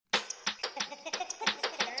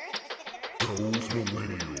Those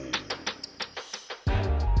millennials.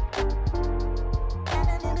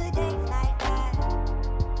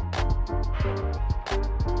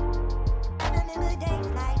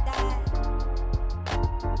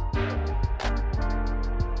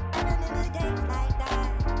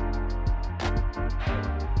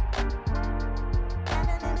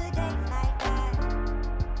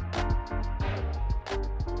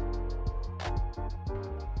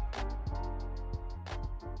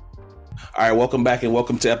 All right, welcome back and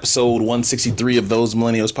welcome to episode 163 of Those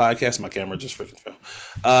Millennials podcast. My camera just freaking fell.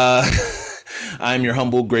 I'm your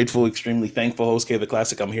humble, grateful, extremely thankful host, K the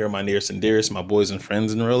Classic. I'm here with my nearest and dearest, my boys and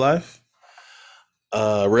friends in real life.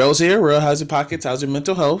 Rail's here. Rail, how's your pockets? How's your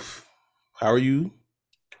mental health? How are you?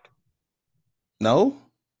 No?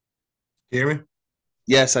 Hear me?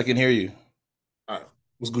 Yes, I can hear you. All right.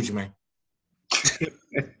 What's Gucci, man?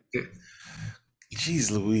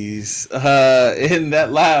 Jeez Louise. In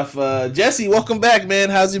that laugh. Jesse, welcome back,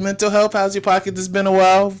 man. How's your mental health? How's your pocket? It's been a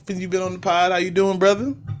while. You've been on the pod. How you doing,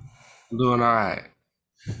 brother? I'm doing all right.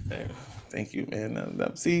 Thank you,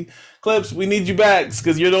 man. See, Clips, we need you back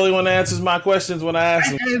because you're the only one that answers my questions when I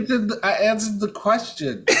ask them. I answered the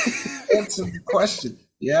question.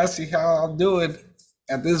 You asked me how I'm doing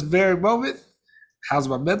at this very moment. How's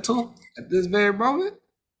my mental at this very moment?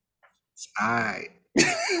 It's all right.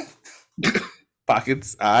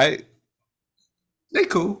 Pockets, all right. They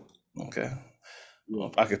cool. Okay.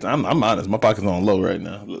 Pockets. I'm honest. My pocket's on low right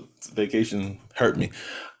now. Look, vacation hurt me.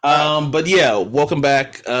 But yeah, welcome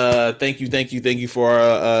back. Thank you for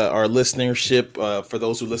our listenership. For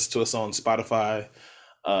those who listen to us on Spotify,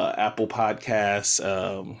 Apple Podcasts,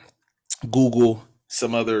 Google,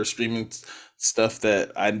 some other streaming stuff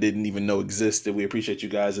that I didn't even know existed. We appreciate you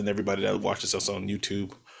guys and everybody that watches us on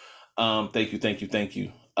YouTube. Thank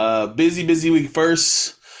you. Busy week.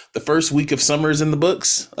 The first week of summer is in the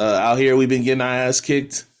books. Out here, we've been getting our ass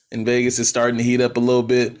kicked. In Vegas, it's starting to heat up a little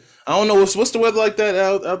bit. I don't know what's the weather like that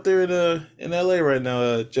out there in LA right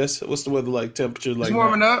now. Jess, what's the weather like? Temperature like? It's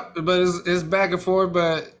warming up, but it's back and forth.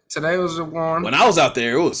 But today was warm. When I was out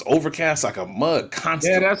there, it was overcast like a mug,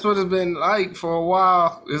 constant. Yeah, that's what it's been like for a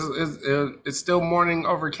while. It's still morning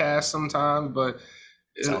overcast sometimes, but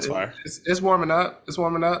Sounds fire. It's warming up. It's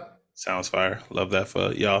warming up. Sounds fire. Love that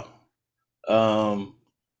for y'all.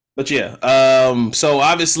 But yeah, so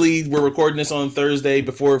obviously we're recording this on Thursday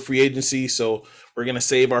before free agency, so we're gonna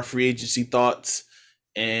save our free agency thoughts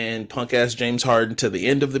and punk ass James Harden to the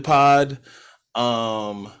end of the pod.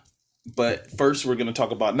 But first we're gonna talk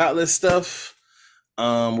about not list stuff.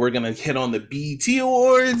 We're gonna hit on the BET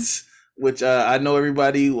Awards, which I know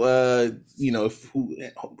everybody,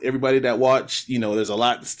 everybody that watched, there's a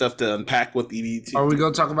lot of stuff to unpack with the BET. Are we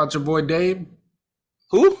gonna talk about your boy Dame?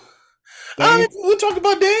 Who? We'll talk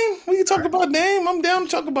about Dame. We can talk about Dame. I'm down to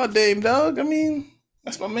talk about Dame, dog. I mean,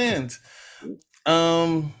 that's my man's.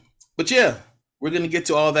 But yeah, we're gonna get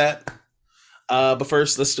to all that. But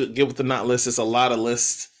first, let's get with the not list. It's a lot of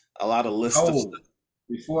lists. Of stuff.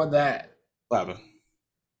 Before that, What happened?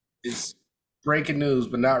 It's breaking news,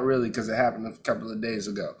 but not really because it happened a couple of days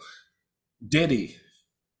ago. Diddy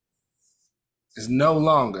is no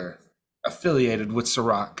longer affiliated with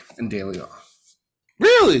Ciroc and De Leon.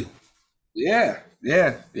 Really? Yeah.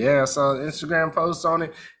 I saw an Instagram post on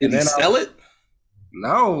it. Did he sell it?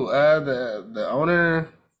 No, the owner.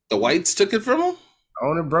 The whites took it from him?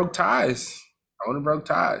 Owner broke ties.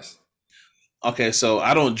 Okay, so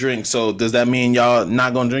I don't drink. So does that mean y'all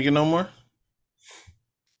not gonna drink it no more?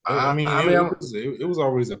 It was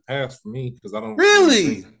always a pass for me because I don't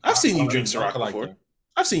really. I've seen you drink Ciroc before.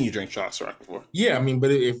 I've seen you drink Ciroc before. Yeah, I mean,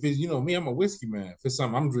 but if it's me, I'm a whiskey man. If it's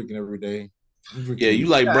something I'm drinking every day, yeah, you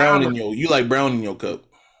like brown in your cup.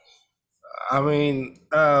 I mean,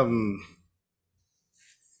 I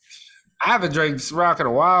haven't drank Ciroc in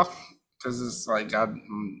a while because it's like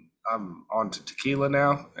I'm on to tequila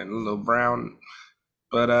now and a little brown.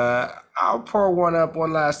 But I'll pour one up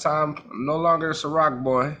one last time. I'm no longer a Ciroc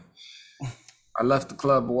boy. I left the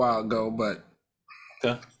club a while ago, but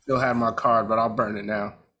still have my card, but I'll burn it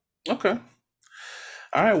now. Okay.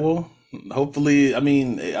 All right, well, hopefully, I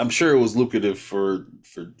mean, I'm sure it was lucrative for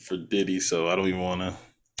Diddy, so I don't even want to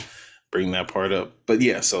bring that part up. But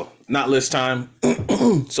yeah, so not list time.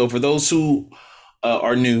 So for those who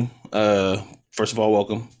are new, first of all,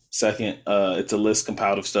 welcome. Second, it's a list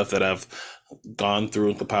compiled of stuff that I've gone through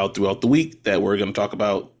and compiled throughout the week that we're going to talk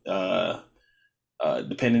about,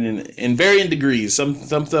 depending in varying degrees. Some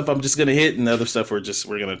stuff I'm just going to hit, and the other stuff we're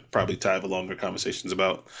going to probably have longer conversations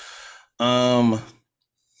about.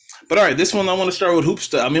 But all right, this one I want to start with hoop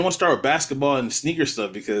stuff. I want to start with basketball and sneaker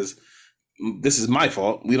stuff because this is my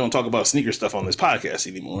fault. We don't talk about sneaker stuff on this podcast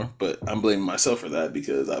anymore, but I'm blaming myself for that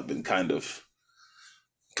because I've been kind of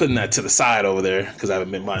putting that to the side over there because I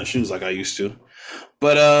haven't been buying shoes like I used to.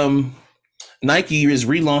 But Nike is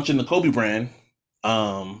relaunching the Kobe brand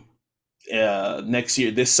next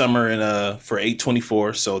year, this summer, for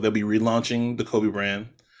 8/24. So they'll be relaunching the Kobe brand,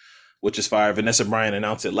 which is fire. Vanessa Bryant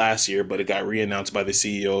announced it last year, but it got re-announced by the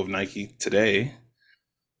CEO of Nike today.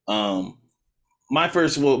 My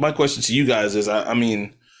question to you guys is, I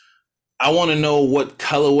mean, I want to know what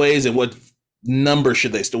colorways and what number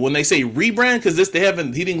should they still, when they say rebrand, because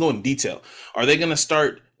he didn't go in detail. Are they going to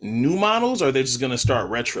start new models or are they just going to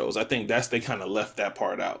start retros? I think they kind of left that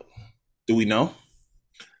part out. Do we know?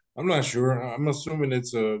 I'm not sure. I'm assuming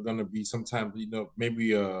it's going to be sometime,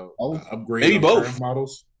 maybe upgrade maybe on both current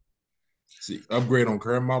models. Upgrade on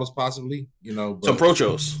current models possibly, but, some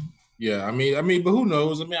Protros. Yeah, I mean, but who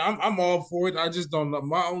knows? I mean, I'm all for it. I just don't know.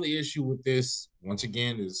 My only issue with this, once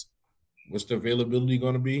again, is what's the availability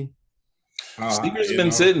going to be? Sneakers have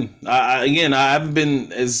been sitting. I haven't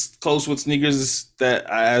been as close with sneakers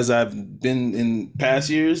as I've been in past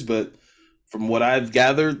years, but from what I've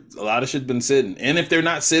gathered, a lot of shit's been sitting. And if they're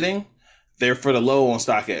not sitting, they're for the low on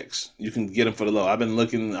StockX. You can get them for the low. I've been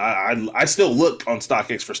looking. I still look on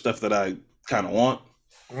StockX for stuff that I kind of want.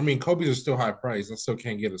 I mean, Kobe's are still high price. I still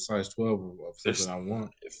can't get a size 12 of something I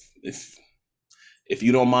want. If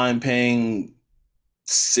you don't mind paying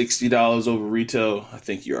 $60 over retail, I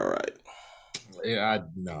think you're all right. Yeah,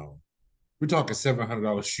 no. We're talking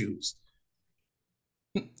 $700 shoes.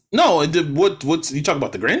 No, what's you talking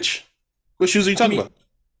about? The Grinch? What shoes are you talking about?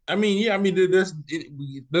 I mean, yeah, I mean, does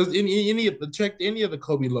any of the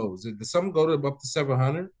Kobe lows? Did some go to up to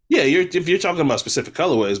 700? Yeah, if you're talking about specific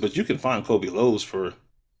colorways, but you can find Kobe lows for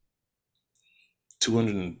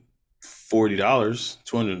 $240,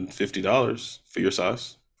 $250 for your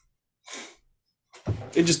size.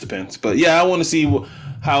 It just depends. But yeah, I want to see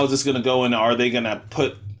how is this going to go, and are they going to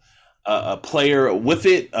put a player with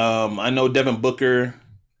it? I know Devin Booker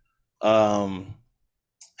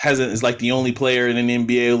is like the only player in the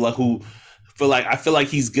NBA who I feel like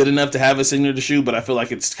he's good enough to have a signature shoe, but I feel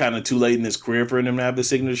like it's kind of too late in his career for him to have the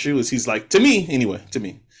signature shoe. He's like, to me,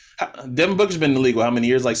 Devin Booker's been in the league how many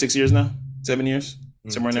years? Like 6 years now? 7 years?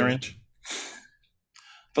 Somewhere in that range.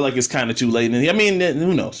 I feel like it's kind of too late. And I mean,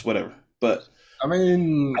 who knows? Whatever. But I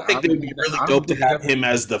mean, I think it would be really dope to have him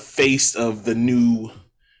as the face of the new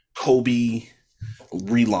Kobe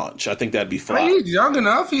relaunch. I think that'd be fun. He's young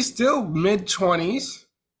enough. He's still mid-20s.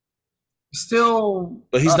 Still,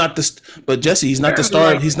 but he's not the. But Jesse, he's not the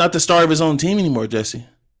star. He's not the star of his own team anymore. Jesse,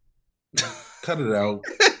 cut it out.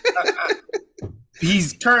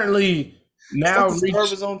 He's currently now the star of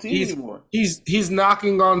his own team anymore. He's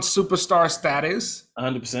knocking on superstar status.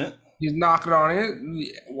 100%. He's knocking on it.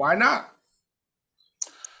 Why not?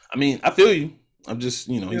 I mean, I feel you. I'm just,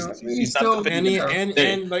 he's still, and he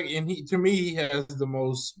to me, he has the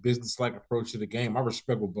most business-like approach to the game. I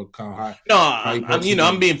respect what Buck High. No,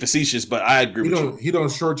 I'm being facetious, but I agree. He don't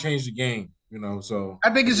shortchange the game, So I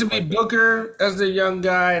think it should be Booker as the young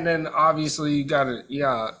guy, and then obviously you gotta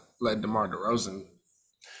let DeMar DeRozan.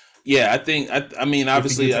 Yeah, I think that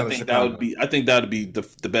would be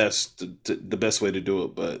the best way to do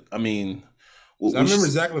it. But I mean, I remember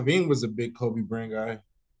Zach LaVine was a big Kobe brand guy.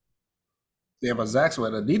 Yeah, but Zach's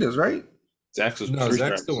with Adidas, right? Zach's still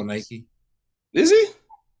with Nike. Is he?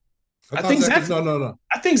 I think Zach. No.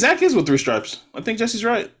 I think Zach is with 3 stripes. I think Jesse's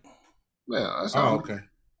right. Yeah, that's okay.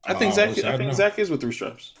 I think Zach is with 3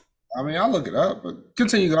 stripes. I mean, I'll look it up, but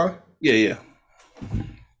continue going. Yeah.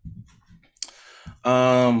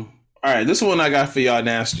 All right, this one I got for y'all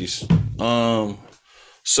nasties.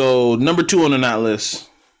 So number 2 on the not list.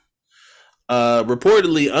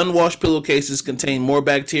 Reportedly, unwashed pillowcases contain more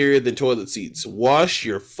bacteria than toilet seats. Wash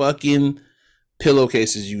your fucking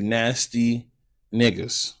pillowcases, you nasty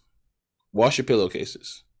niggas. Wash your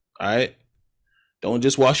pillowcases. All right? Don't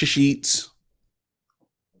just wash your sheets.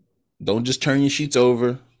 Don't just turn your sheets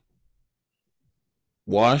over.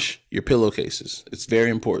 Wash your pillowcases. It's very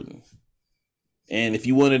important. And if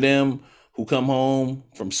you one of them who come home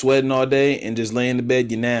from sweating all day and just lay in the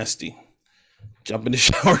bed, you're nasty. Jump in the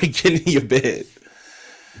shower and get in your bed.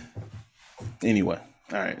 Anyway,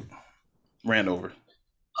 all right. Ran over.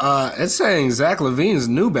 It's saying Zach LaVine's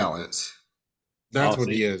New Balance. That's what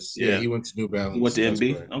he is. Yeah, he went to New Balance. He went to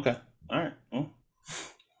NB? Right. Okay. All right. Well,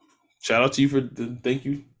 shout out to you thank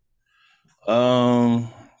you.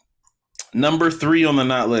 Number 3 on the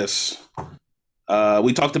not list.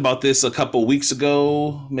 We talked about this a couple weeks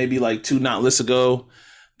ago, maybe like 2 not lists ago,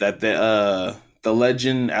 that the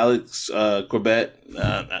legend Alex Corbett,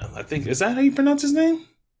 I think, is that how you pronounce his name?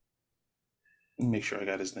 Let me make sure I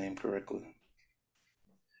got his name correctly.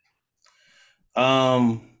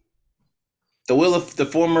 The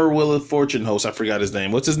former Wheel of Fortune host. I forgot his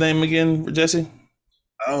name. What's his name again, Jesse?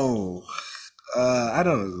 Oh, I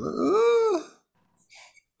don't know.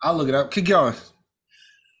 I'll look it up. Keep going.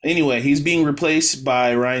 Anyway, he's being replaced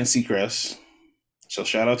by Ryan Seacrest. So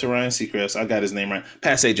shout out to Ryan Seacrest. I got his name right.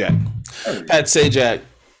 Pat Sajak. Pat Sajak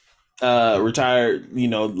retired,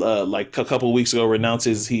 like a couple of weeks ago,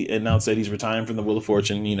 he announced that he's retiring from the Wheel of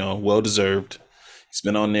Fortune, well deserved. He's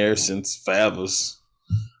been on there since forever.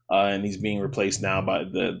 And he's being replaced now by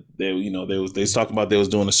they was talking about they was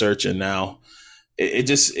doing a search, and now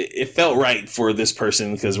it felt right for this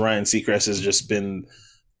person because Ryan Seacrest has just been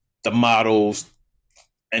the model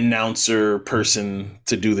announcer person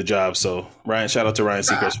to do the job. So Ryan, shout out to Ryan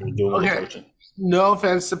Seacrest for doing Wheel of Fortune. No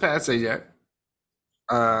offense to Pat Sajak,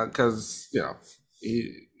 because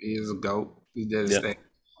he is a GOAT. He did his thing.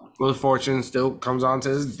 Wheel of Fortune still comes on to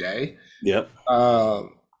this day. Yep.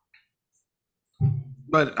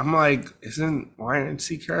 But I'm like, isn't Ryan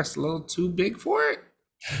Seacrest a little too big for it?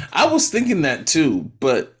 I was thinking that too,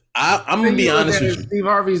 but I'm gonna be honest with you. Steve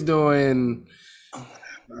Harvey's doing.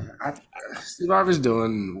 Steve Harvey's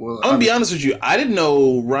doing. Well, I'm gonna be honest with you. I didn't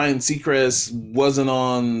know Ryan Seacrest wasn't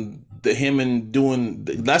on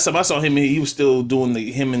last time I saw him, he was still doing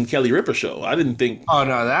him and Kelly Ripa show. I didn't think. Oh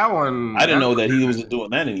no, that one. I didn't know that he wasn't doing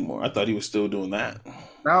that anymore. I thought he was still doing that.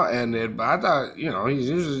 Now ended, but I thought he's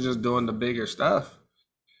usually just doing the bigger stuff.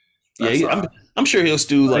 I'm sure he'll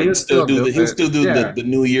still do the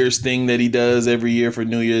New Year's thing that he does every year for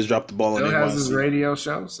New Year's. Drop the ball on. He has his radio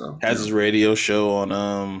show. So has his radio show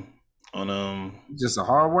on. Just a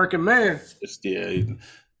hardworking man. Is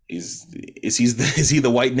he the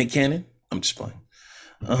white Nick Cannon? I'm just playing.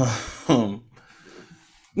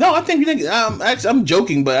 No, I think actually I'm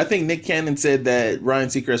joking, but I think Nick Cannon said that Ryan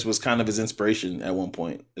Seacrest was kind of his inspiration at one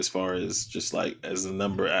point, as far as just like as a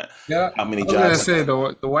number at how many jobs. I was gonna say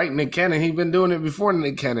the white Nick Cannon. He'd been doing it before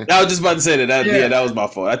Nick Cannon. I was just about to say that. That was my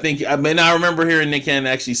fault. I remember hearing Nick Cannon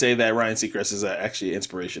actually say that Ryan Seacrest is actually an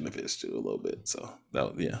inspiration of his too a little bit. So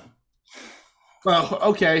Well,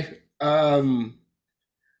 okay.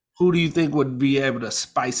 Who do you think would be able to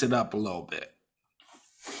spice it up a little bit?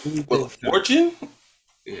 Wheel of Fortune?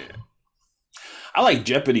 Yeah. I like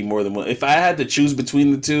Jeopardy more than one. If I had to choose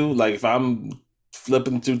between the two, like if I'm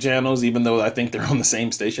flipping through channels, even though I think they're on the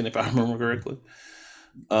same station, if I remember correctly,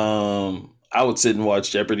 I would sit and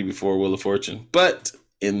watch Jeopardy before Wheel of Fortune. But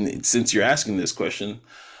since you're asking this question,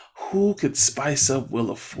 who could spice up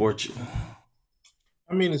Wheel of Fortune?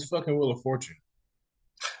 I mean, it's fucking Wheel of Fortune.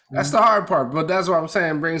 That's the hard part, but that's what I'm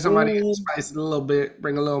saying. Bring somebody to spice it a little bit,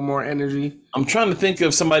 bring a little more energy. I'm trying to think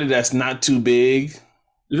of somebody that's not too big.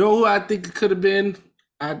 You know who I think it could have been?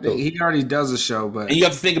 I think he already does a show, but and you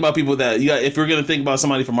have to think about people that if we're gonna think about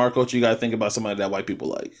somebody from our culture, you got to think about somebody that white people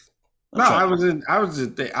like. I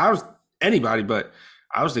was anybody, but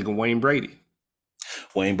I was thinking Wayne Brady.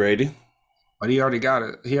 Wayne Brady, but he already got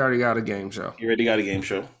it. He already got a game show. He already got a game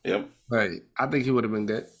show. Yep. But I think he would have been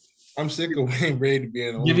good. I'm sick of Wayne Brady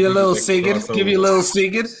being on. Give you a little singing. Give you a little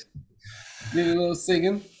singing. Give you a little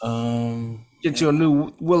singing. Get you a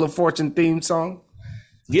new Wheel of Fortune theme song.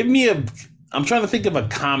 Give me I'm trying to think of a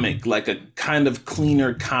comic, like a kind of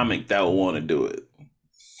cleaner comic that would want to do it.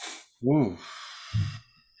 Ooh.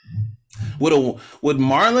 Would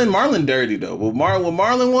Marlon dirty though? Would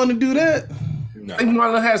Marlon want to do that? No. I think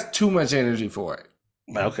Marlon has too much energy for it.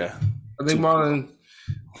 Okay. I think Marlon,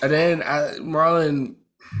 and then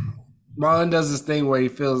Marlon does this thing where he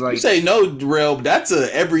feels like you say no, Real. That's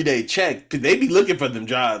a everyday check. They be looking for them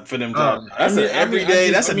jobs. That's an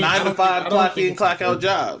everyday. That's a 9 to 5 clock in, clock out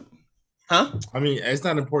job. Huh? I mean, it's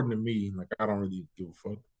not important to me. Like I don't really give a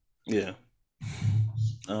fuck. Yeah.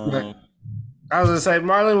 I was gonna say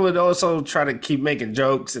Marlon would also try to keep making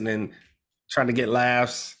jokes and then trying to get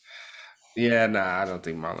laughs. Yeah, I don't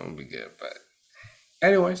think Marlon would be good. But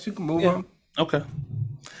anyways, you can move on. Okay.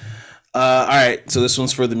 All right. So this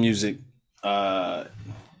one's for the music.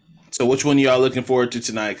 So which one y'all looking forward to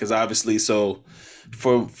tonight? Because obviously, so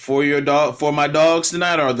for my dogs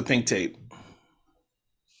tonight, or the Pink Tape?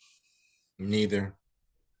 Neither.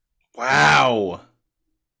 Wow.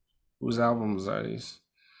 Whose albums are these?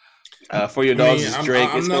 For Your Dogs is Drake.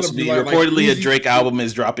 It's supposed to be reportedly a Drake album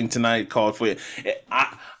is dropping tonight called For You.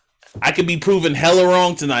 I could be proven hella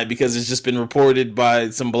wrong tonight because it's just been reported by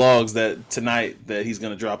some blogs that tonight that he's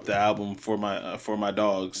gonna drop the album for my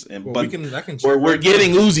dogs. And we're getting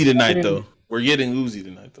Uzi tonight though. We're getting Uzi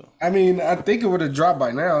tonight though. I mean, I think it would have dropped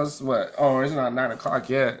by now. It's what? Oh, it's not 9 o'clock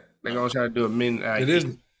yet. They're gonna try to do a midnight. It is.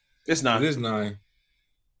 It's not. It is 9.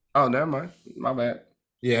 Oh, never mind. My bad.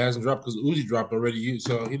 Yeah, it hasn't dropped because Uzi dropped already.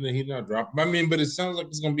 So he not dropped. I mean, but it sounds like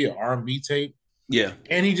it's gonna be an R&B tape. Yeah.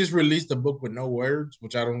 And he just released a book with no words,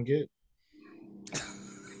 which I don't get.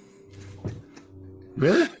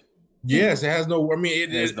 Really? Yes, it has no. I mean,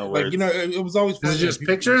 It has no like words. you know, it was always funny. Is it just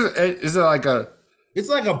pictures? Is it like a? It's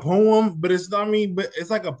like a poem, but it's not. I mean, but it's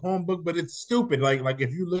like a poem book, but it's stupid. Like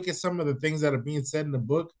if you look at some of the things that are being said in the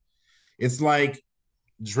book, it's like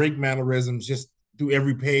Drake mannerisms just through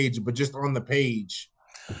every page, but just on the page.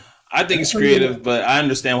 I think it's creative, but I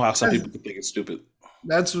understand how some people could think it's stupid.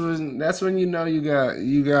 That's when you know you got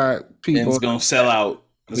And people. it's gonna sell out.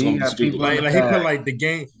 It's You gonna be got stupid. people- Like he put like the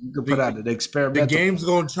game. You could put out an The experimental. game's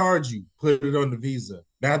gonna charge you. Put it on the Visa.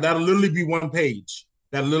 That'll literally be one page.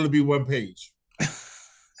 That'll literally be one page.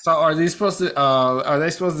 So are these supposed to? Are they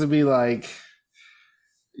supposed to be like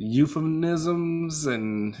euphemisms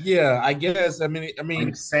and Yeah, I guess. I mean,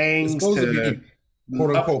 like sayings it's supposed to be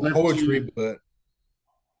quote unquote uplift poetry, you? but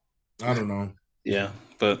I don't know. Yeah,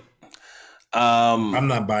 but I'm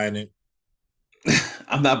not buying it.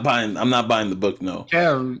 I'm not buying the book, no.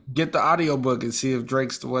 Yeah, get the audiobook and see if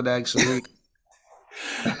Drake's the one actually.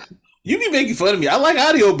 You be making fun of me. I like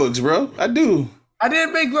audiobooks, bro. I do. I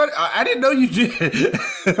didn't make fun. I didn't know you did.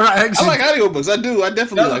 I like audiobooks. I do. I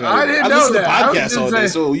definitely like audiobooks. I didn't I know listen that. to I was podcasts just all day. saying-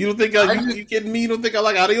 So you don't think you kidding me? You don't think I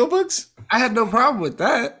like audiobooks? I had no problem with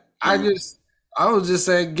that. I was just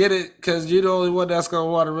saying get it because you're the only one that's gonna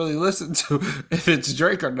want to really listen to if it's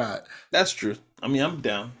Drake or not. That's true. I mean, I'm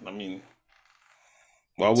down. I mean,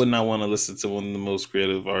 why wouldn't I want to listen to one of the most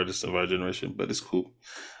creative artists of our generation? But it's cool.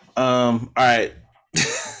 All right.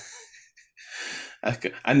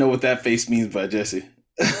 I know what that face means by Jesse.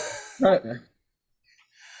 Right.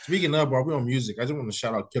 Speaking of, while we're on music, I just want to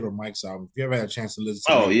shout out Killer Mike's album. If you ever had a chance to listen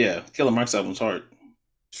to Oh it. yeah, Killer Mike's album's hard.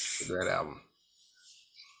 That album.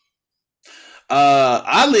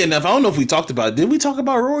 Oddly enough, I don't know if we talked about it. Did we talk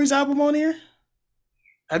about Rory's album on here?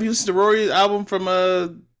 Have you listened to Rory's album from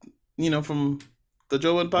from the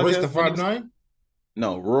Joe Budden podcast? Where's the 5'9"?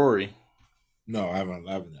 No, Rory. No, I haven't.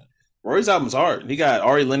 Rory's album's hard. He got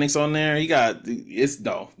Ari Lennox on there.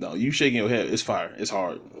 No. You shaking your head. It's fire. It's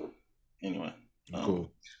hard. Anyway,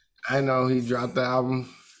 Cool. I know he dropped the album.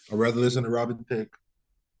 I'd rather listen to Robin Thicke.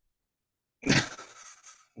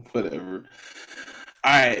 Whatever.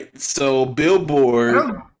 All right. So Billboard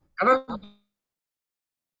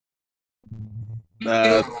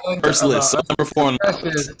first list. So number 4 on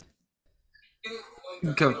the list.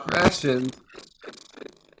 Confession.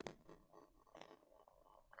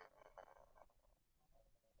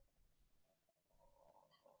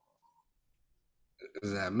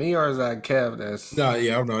 Is that me or is that Kev? That's No,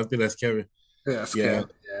 yeah, I don't know. I think that's Kevin. that's Yeah. Kev.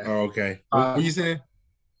 Yeah. Oh, okay. What you saying?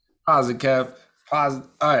 Positive Kev. Positive.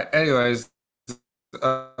 All right. Anyways,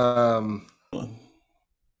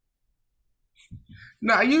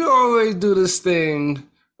 now you always do this thing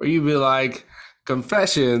where you be like,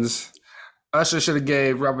 confessions. Usher should have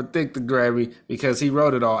gave Robert Thicke the Grammy because he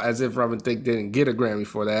wrote it all, as if Robert Thicke didn't get a Grammy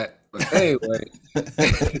for that. But anyway,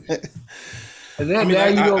 and then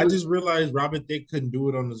I just realized Robert Thicke couldn't do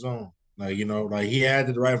it on his own. Like like he had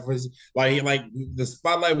the right voice. Like the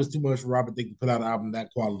spotlight was too much for Robert Thicke to put out an album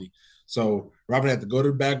that quality. So Robert had to go to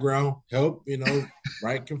the background, help,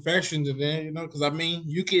 write confessions, and then because I mean,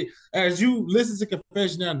 you can as you listen to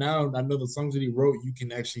confession now I know the songs that he wrote, you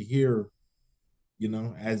can actually hear.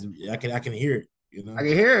 As I can hear it. I can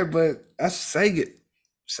hear it, but that's Sang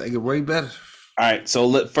it way better. All right,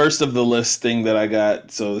 so first of the list thing that I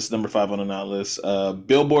got. So this is number 5 on the Not list.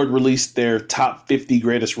 Billboard released their top 50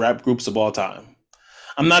 greatest rap groups of all time.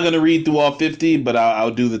 I'm not going to read through all 50, but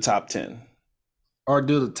I'll do the top 10. Or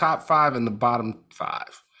do the top 5 and the bottom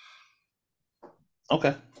 5.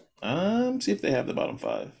 Okay. See if they have the bottom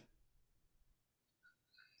 5.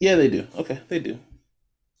 Yeah, they do. Okay, they do.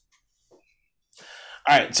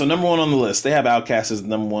 All right, so number 1 on the list, they have Outkast as the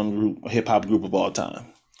number 1 hip hop group of all time.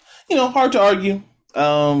 Hard to argue.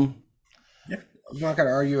 I'm not gonna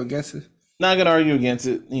argue against it. Not gonna argue against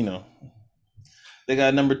it. They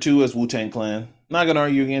got number 2 as Wu-Tang Clan. Not gonna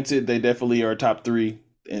argue against it. They definitely are top 3,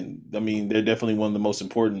 and I mean they're definitely one of the most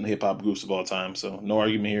important hip hop groups of all time. So no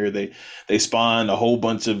argument here. They spawned a whole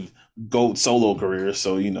bunch of GOAT solo careers.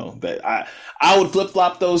 So that I would flip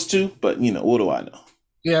flop those two, but what do I know?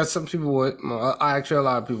 Yeah, some people would. Actually, a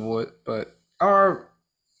lot of people would, but or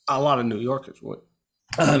a lot of New Yorkers would.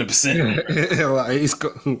 100%. East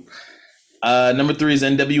Coast. Number 3 is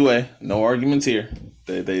NWA. No arguments here.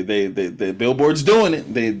 They Billboard's doing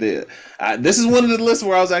it. This is one of the lists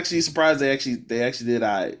where I was actually surprised they actually did.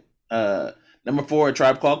 Number 4, A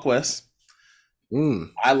Tribe Called Quest.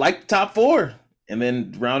 I like the top 4, and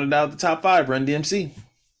then rounded out the top 5, Run DMC.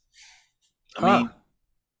 I mean,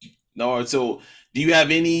 No. So, do you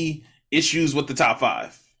have any issues with the top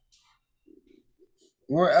 5?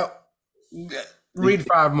 Read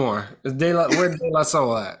 5 more. Where's De La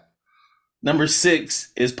Soul at? Number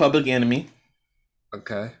 6 is Public Enemy.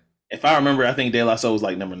 Okay. If I remember, I think De La Soul was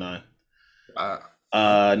like number 9.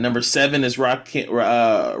 Number 7 is Rock B and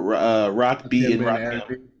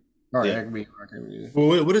Rakim. Oh, Yeah. yeah.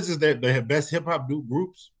 Well, what is this? That they have best hip hop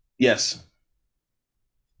groups? Yes,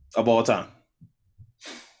 of all time.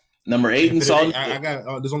 Number 8 and Salt. I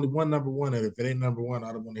got. There's only one number 1, and if it ain't number 1,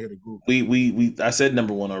 I don't want to hear the group. I said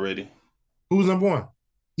number 1 already. Who's number 1?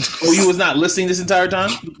 Oh, you was not listening this entire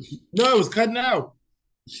time? No, it was cutting out.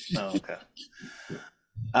 Oh, okay.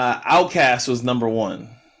 Outkast was number 1.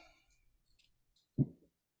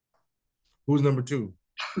 Who's number 2?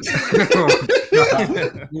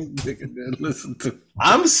 Listen to.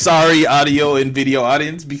 I'm sorry, audio and video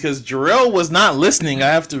audience, because Jarrell was not listening. I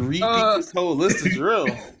have to repeat this whole list of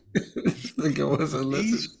Jarrell. Nigga wasn't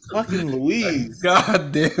listening. He's fucking Louise.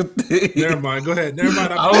 God damn thing. Never mind. Go ahead. Never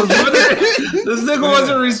mind. I was wondering. This nigga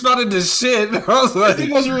wasn't responding to shit. I was like,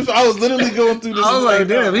 I was literally going through this. I was like,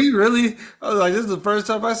 damn, he really. I was like, this is the first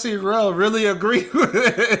time I see Rel really agree with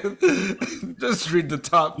it. Just read the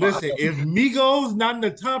top 5. Listen, if Migos not in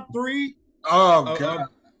the top 3 God.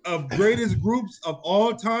 of greatest groups of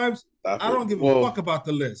all times, I don't give a fuck about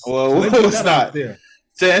the list. Well, So it's that not. out there.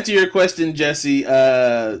 To answer your question, Jesse,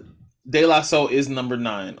 De La Soul is number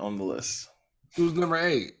 9 on the list. Who's number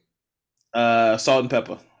 8? Salt and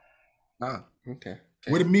Pepper. Ah, okay.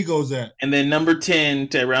 Where the Migos at? And then number 10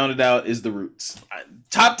 to round it out is The Roots.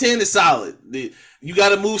 Top 10 is solid. You got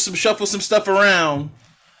to shuffle some stuff around,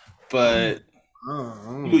 but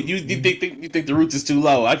you think The Roots is too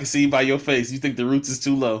low. I can see by your face. You think The Roots is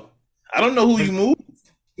too low. I don't know who you moved.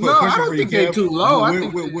 No, I don't think they're too low.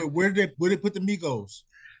 Where did they put the Migos?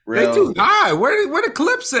 They too high. Where the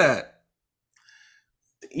clips at?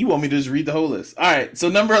 You want me to just read the whole list? All right. So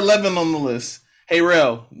number 11 on the list. Hey,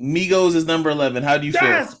 Rel, Migos is number 11. How do you feel?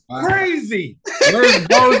 That's crazy. Where's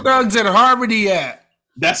Bone Thugs and Harmony at?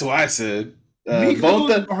 That's what I said.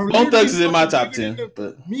 Migos Bone Thugs is in my top 10.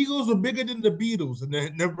 But Migos are bigger than the Beatles, and they're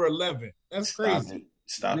number 11. That's crazy.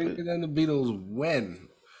 Stop it. Bigger than the Beatles when?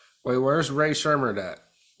 Wait, where's Ray Sherman at?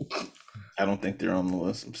 I don't think they're on the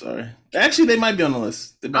list. I'm sorry. Actually, they might be on the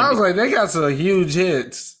list. I was like, they got some huge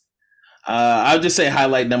hits. I'll just say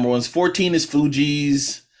highlight number 1s. 14 is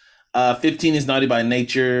Fugees. 15 is Naughty by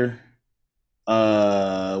Nature.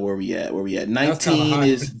 Where we at? 19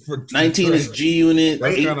 is G Unit.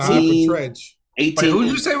 18. Wait, who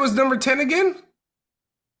did you say was number 10 again?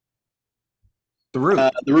 The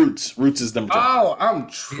Roots. The Roots. Roots is number 10. Oh, I'm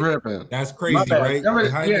tripping. That's crazy, right? Number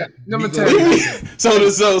 10. So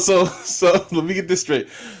let me get this straight.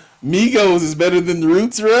 Migos is better than The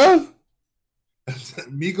Roots, bro?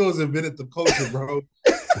 Migos invented the culture, bro.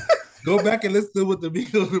 Go back and listen to what the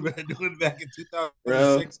Migos were doing back in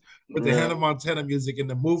 2006 with the Hannah Montana music and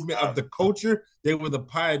the movement of the culture. They were the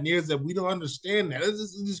pioneers that we don't understand that.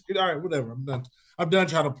 It's just, all right, whatever. I'm done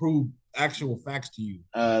trying to prove actual facts to you.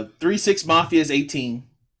 3-6 Mafia is 18.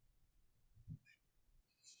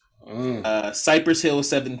 Cypress Hill is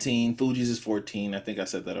 17. Fugees is 14. I think I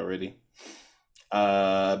said that already.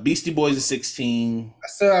 Beastie Boys is 16. I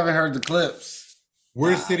still haven't heard the clips.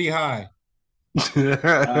 Where's City High?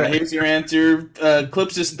 Here's your answer.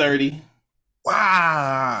 Clips is 30.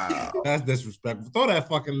 Wow. That's disrespectful. Throw that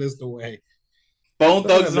fucking list away. Bone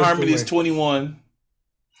Thugs and Harmony is 21.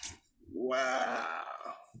 Wow.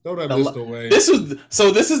 Throw that list away. This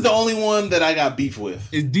is the only one that I got beef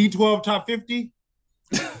with. Is D12 top 50?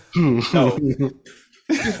 No.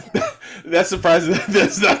 That's surprising.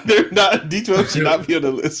 They're not D12 should not be on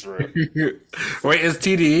the list, bro. Wait, is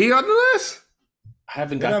TDE on the list? I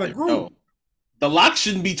haven't got that. No. The Lock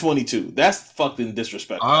shouldn't be 22. That's fucking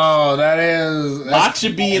disrespectful. Oh, that's Lock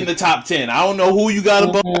should be in the top 10. I don't know who you got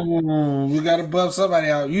above. You got to bump somebody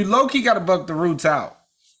out. You low-key got to bump the Roots out.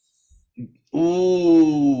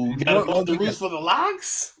 Ooh, got to bump the Roots for the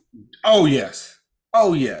Locks? Oh, yes.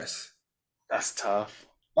 Oh, yes. That's tough.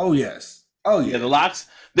 Oh, yes. Oh, yeah. The Locks.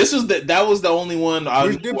 That was the only one I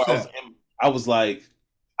was like,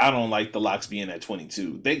 I don't like the Locks being at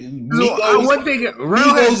 22. Migos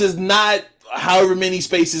is not however many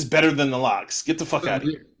spaces better than the Locks. Get the fuck out of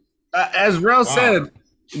here. As Rel said,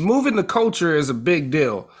 moving the culture is a big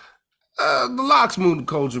deal. The Locks move the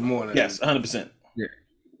culture more than 100%. Yeah.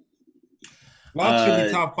 Locks should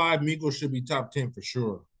be top 5. Migos should be top 10 for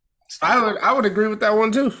sure. I would agree with that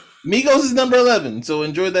one too. Migos is number 11, so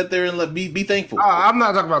enjoy that there and be thankful. I'm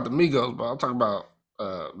not talking about the Migos, but I'm talking about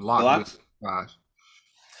Locks.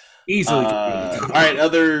 Easily. All right,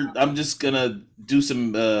 I'm just gonna do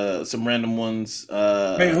some random ones.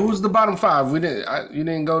 Hey, who's the bottom five? You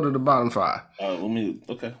didn't go to the bottom five.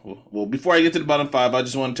 Okay. Well, before I get to the bottom five, I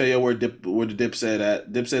just want to tell you where the Dip said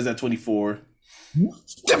at. Dip says at 24.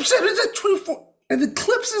 Dip said it's at 24, and the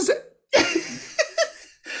Clips is at.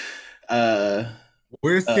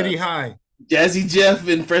 Where's City High? Jazzy Jeff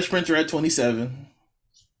and Fresh Prince are at 27.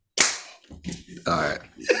 All right.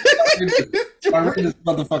 I read this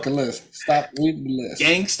motherfucking list. Stop reading the list.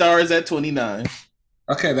 Gang Stars at 29.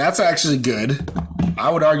 Okay, that's actually good. I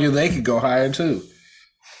would argue they could go higher too.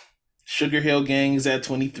 Sugar Hill Gang is at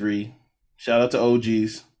 23. Shout out to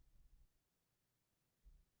OGs.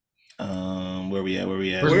 Where we at?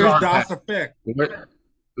 Where's Das Effect?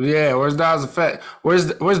 Where's Das Effect?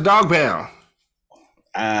 Where's Dog Pound?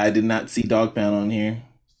 I did not see Dog Pound on here.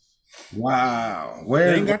 Wow.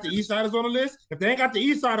 They ain't got the East Siders on the list. If they ain't got the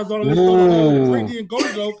East Siders on the list, throw the whole Trady and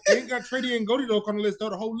Goldie Doke. They ain't got Trady and Goldie Doke on the list. Throw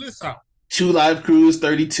the whole list out. 2 Live Crews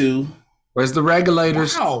 32. Where's the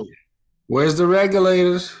Regulators? Wow. Where's the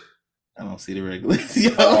Regulators? I don't see the Regulators.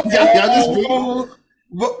 Y'all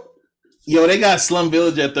Yo, they got Slum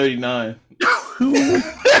Village at 39.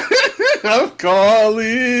 I'm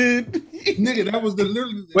calling. Nigga, that was the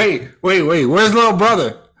literally. Wait. Where's Little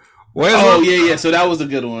Brother? Yeah. So that was a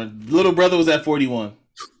good one. Little Brother was at 41.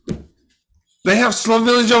 They have Slum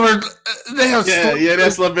Village over.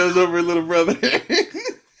 That's Slum Village over Little Brother.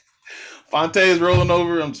 Fonte is rolling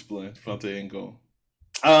over. I'm just playing. Fonte ain't going.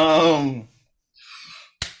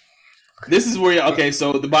 This is where okay.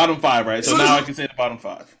 So the bottom 5, right? So now I can say the bottom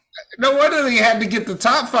 5. No wonder they had to get the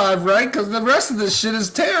top 5 right, because the rest of this shit is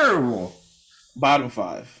terrible. Bottom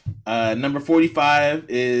 5. Number 45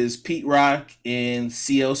 is Pete Rock and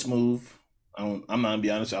CL Smooth. I'm not gonna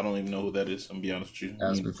be honest. I don't even know who that is. I'm gonna be honest with you.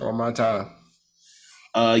 That's before my time.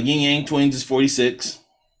 Yin Yang Twins is 46.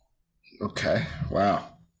 Okay. Wow.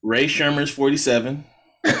 Ray Shermer's 47.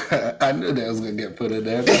 I knew that was gonna get put in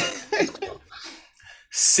there.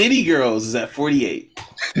 City Girls is at 48.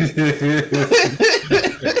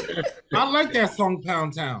 I like that song,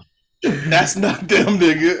 Pound Town. That's not them,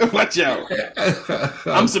 nigga. Watch out.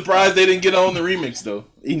 I'm surprised they didn't get on the remix though.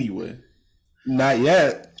 Anyway, not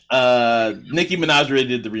yet. Nicki Minaj already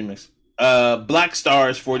did the remix. Black Star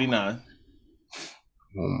is 49.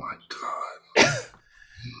 Oh my god.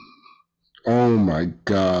 Oh my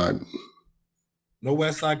god. No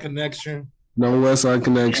West Side Connection. No West Side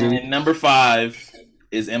Connection. And number 5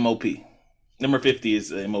 is MOP. Number 50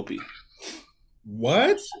 is MOP.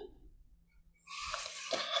 What?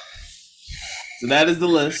 So that is the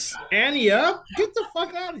list. Anya, get the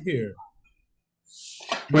fuck out of here.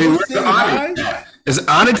 Wait, where's the Onyx? Is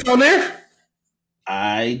Onyx on there?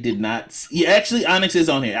 I did not see. Yeah, actually, Onyx is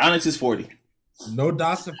on here. Onyx is 40. No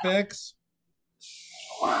Das Effects.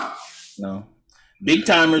 Wow. No. Big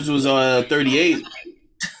Timers was 38.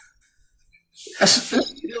 That's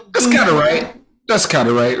kind of right. That's kind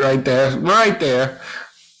of right there. Right there.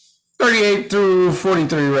 38 through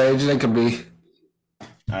 43 range, they could be.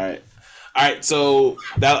 All right. So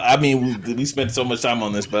that we spent so much time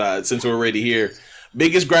on this, but since we're already here,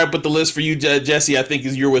 biggest gripe with the list for you, Jesse, I think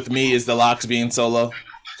is You're With Me, is the Locks being so low.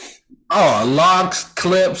 Oh, Locks,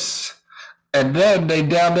 Clips, and then they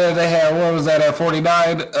down there they had, what was that at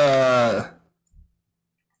 49?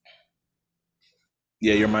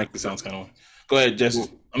 Yeah, your mic sounds kind of. Go ahead, Jesse.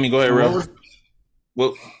 Go ahead, Rev.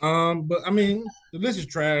 Well, but I mean, the list is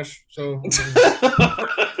trash. So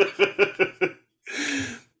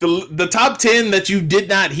the top 10 that you did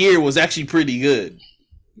not hear was actually pretty good.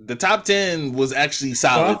 The top 10 was actually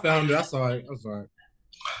solid. I found it. I saw it.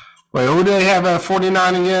 Wait, who did they have at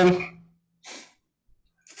 49 again?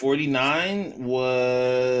 49 was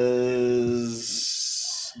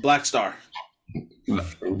Black Star.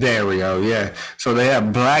 There we go. Yeah. So they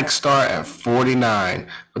have Black Star at 49,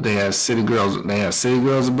 but they have City Girls. They have City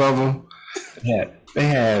Girls above them. They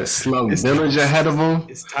had Slum Village ahead of them.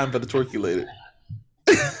 It's time for the twerkulator.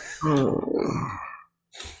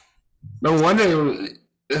 No wonder.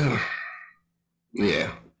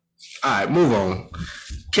 Yeah. All right, move on.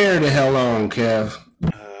 Carry the hell on, Kev.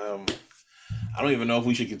 I don't even know if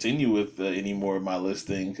we should continue with any more of my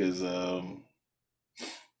listing because I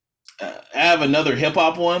have another hip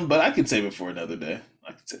hop one, but I can save it for another day.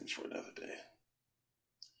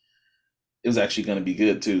 It was actually going to be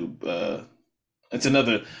good too. It's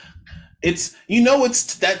another. It's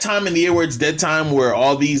that time in the year where it's dead time, where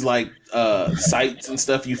all these like sites and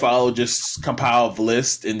stuff you follow just compile a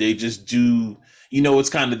list and they just do. It's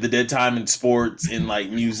kind of the dead time in sports and like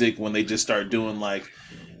music when they just start doing like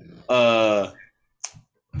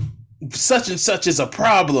such and such is a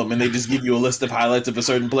problem, and they just give you a list of highlights of a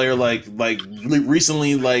certain player. Like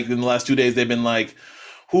recently, like in the last 2 days, they've been like,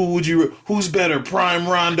 who's better, Prime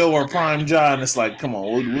Rondo or Prime John? It's like, come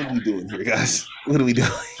on, what are we doing here, guys? What are we doing?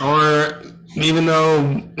 Or even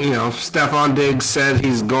though, Stephon Diggs said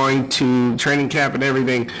he's going to training camp and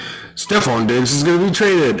everything, Stephon Diggs is going to be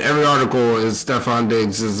traded. Every article is Stephon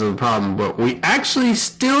Diggs is a problem, but we actually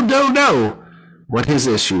still don't know what his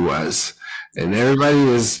issue was. And everybody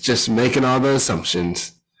is just making all the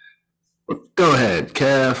assumptions. Go ahead,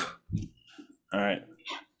 Kev. All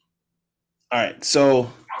right.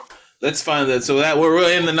 So let's find that. So that we're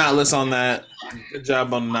really in the not list on that. Good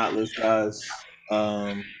job on the not list, guys.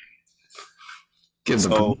 Give the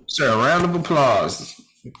producer a round of applause.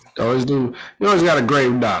 You always got a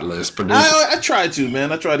great not list, producer. I try to,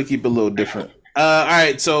 man. I try to keep it a little different. All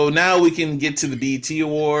right, so now we can get to the BET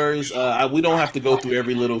Awards. We don't have to go through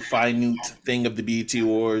every little minute thing of the BET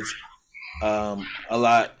Awards. A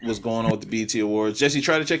lot was going on with the BET Awards. Jesse,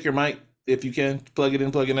 try to check your mic if you can. Plug it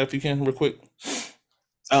in if you can, real quick.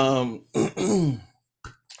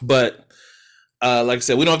 But like I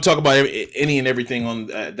said, we don't have to talk about any and everything on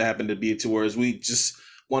that happened at BET Awards. We just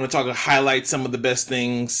want to highlight some of the best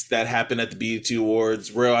things that happened at the BET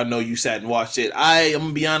Awards. Real, I know you sat and watched it. I'm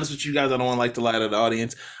gonna be honest with you guys. I don't want to lie to the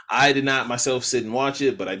audience. I did not myself sit and watch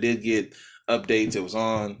it, but I did get updates. It was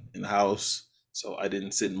on in the house, so I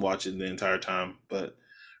didn't sit and watch it the entire time. But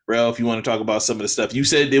Real, if you want to talk about some of the stuff, you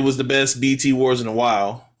said it was the best BET Awards in a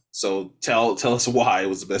while. So tell us why it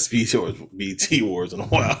was the best BET Awards in a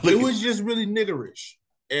while. It was just really niggerish.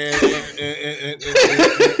 And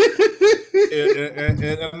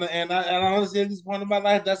honestly, at this point in my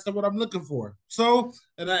life, that's what I'm looking for. So,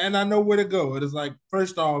 and I know where to go. It is like,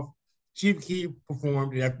 first off, Chief Keef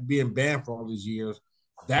performed after being banned for all these years.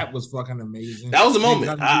 That was fucking amazing. That was a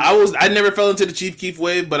moment. I never fell into the Chief Keef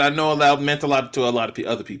wave, but I know that meant a lot to a lot of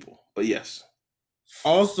other people. But yes.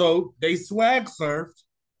 Also, they swag surfed.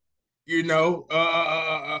 You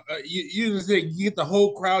get the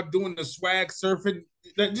whole crowd doing the swag surfing.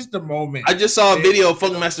 Just a moment. I just saw a video of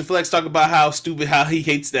Funkmaster Flex talk about how he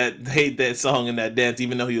hates that song and that dance,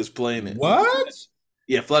 even though he was playing it. What?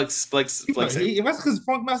 Yeah, Flex. That's because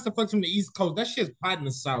Funkmaster Flex from the East Coast. That shit's pot in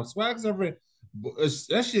the South. Swag surfing,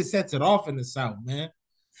 that shit sets it off in the South, man.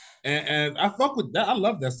 And I fuck with that. I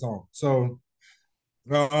love that song. So,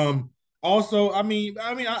 also, I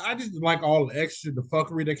just like all the extra, the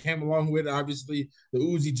fuckery that came along with it. Obviously, the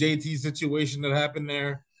Uzi JT situation that happened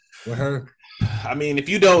there with her. I mean, if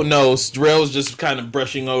you don't know, Drell's just kind of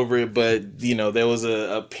brushing over it, but there was there was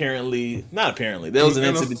an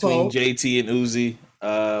incident between JT and Uzi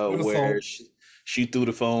where she threw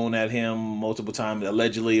the phone at him multiple times.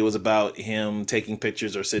 Allegedly, it was about him taking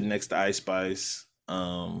pictures or sitting next to Ice Spice.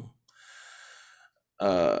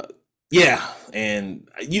 Yeah, and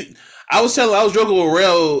I was joking with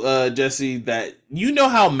Rel, Jesse, that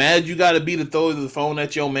how mad you got to be to throw the phone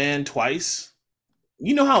at your man twice.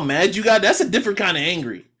 You know how mad you got? That's a different kind of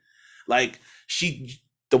angry. Like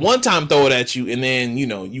the one time throw it at you, and then you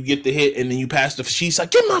get the hit, and then you pass she's like,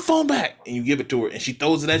 "Give my phone back," and you give it to her, and she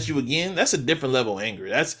throws it at you again. That's a different level of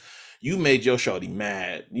anger. You made your shorty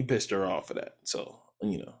mad. You pissed her off for that. So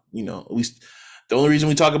the only reason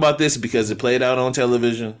we talk about this is because it played out on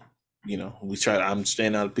television. I'm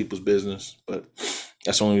staying out of people's business, but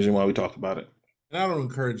that's the only reason why we talk about it. And I don't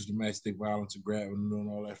encourage domestic violence or grabbing and doing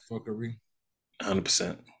all that fuckery.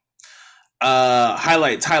 100%.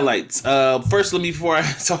 Highlights. First, before I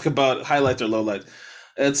talk about highlights or lowlights,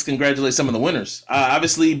 let's congratulate some of the winners.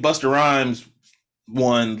 Obviously, Busta Rhymes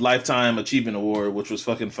won Lifetime Achievement Award, which was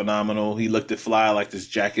fucking phenomenal. He looked at fly like this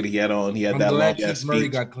jacket he had on. He had that long ass speech. Murray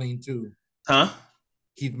got clean too. Huh?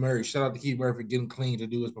 Keith Murray. Shout out to Keith Murray for getting clean to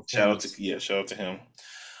do his performance. Shout out to him.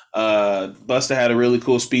 Busta had a really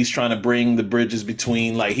cool speech trying to bring the bridges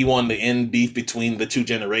between, like, he wanted to end beef between the two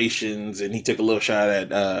generations, and he took a little shot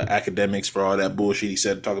at academics for all that bullshit he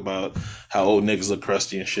said to talk about how old niggas look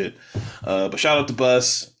crusty and shit. But shout out to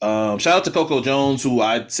Bus. Shout out to Coco Jones, who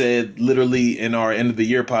I said literally in our end of the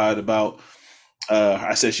year pod about,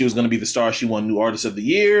 I said she was going to be the star. She won New Artist of the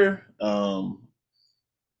Year.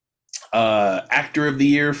 Actor of the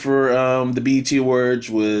Year for the BET Awards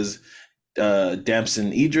was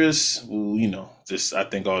Damson Idris, who just I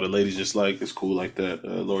think all the ladies just like. It's cool like that.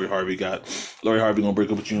 Lori Harvey gonna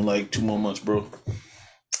break up with you in like 2 more months, bro.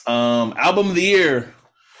 Album of the Year.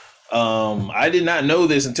 I did not know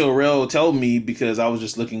this until Rel told me because I was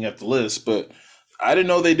just looking at the list, but I didn't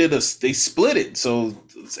know they split it. So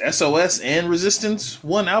SOS and Resistance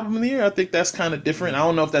won Album of the Year. I think that's kind of different. I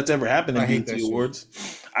don't know if that's ever happened in BET Awards.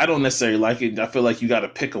 I don't necessarily like it. I feel like you got to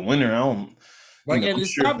pick a winner. Like, I'm and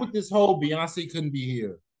sure. stop with this whole Beyonce couldn't be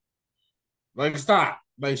here. Like, stop.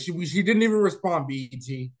 Like, she didn't even respond.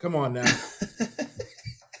 BET, come on now.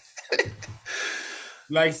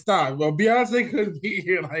 Like, stop. Well, Beyonce couldn't be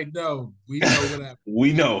here. Like, no, we know what happened.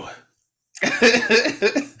 We know.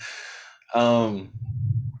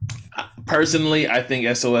 Personally, I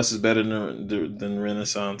think SOS is better than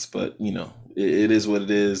Renaissance, but it is what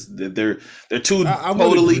it is. They're two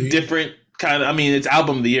totally different kind of. I mean, it's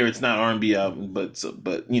album of the year. It's not R&B album, but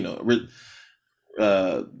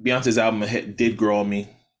Beyonce's album did grow on me.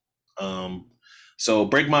 So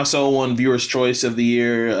Break My Soul won Viewer's Choice of the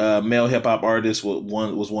Year. Male hip hop artist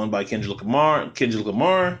was won by Kendrick Lamar.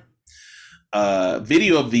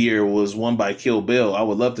 Video of the Year was won by Kill Bill. I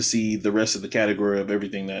would love to see the rest of the category of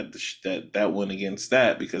everything that went against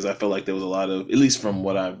that, because I feel like there was a lot of, at least from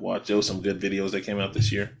what I've watched, there was some good videos that came out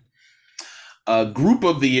this year. Group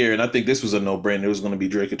of the Year, and I think this was a no-brainer. It was going to be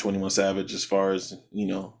Drake and 21 Savage as far as,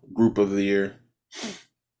 Group of the Year.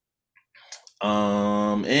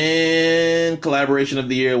 And Collaboration of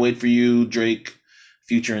the Year, Wait For You, Drake,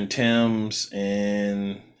 Future and Tems,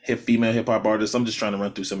 and female hip hop artists. I'm just trying to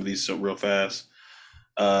run through some of these real fast.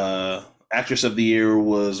 Actress of the Year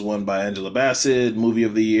was won by Angela Bassett. Movie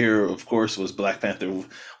of the Year, of course, was Black Panther: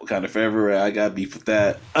 Wakanda Forever. I got beef with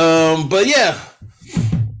that. But yeah.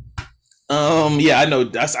 Yeah, I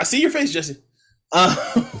know. I see your face, Jesse.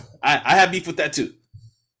 I have beef with that too.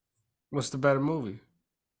 What's the better movie?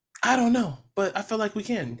 I don't know, but I feel like we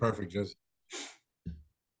can. Perfect, Jesse.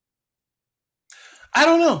 I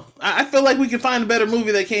don't know. I feel like we can find a better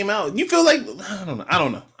movie that came out. You feel like I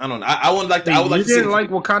don't know. I would like to. I would like to. You didn't like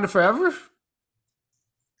Wakanda Forever?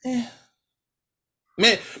 Yeah.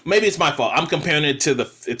 Man, maybe it's my fault. I'm comparing it to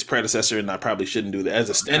its predecessor, and I probably shouldn't do that. As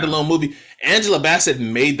a standalone movie, Angela Bassett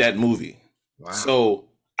made that movie. Wow. So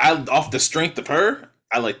off the strength of her,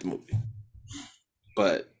 I like the movie.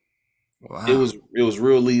 But wow. It was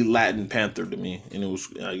really Latin Panther to me, and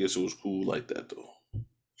I guess it was cool like that though.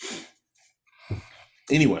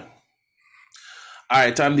 Anyway, all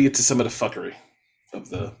right, time to get to some of the fuckery of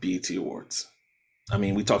the BET Awards. I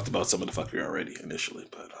mean, we talked about some of the fuckery already initially,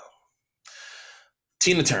 but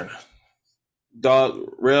Tina Turner, dog,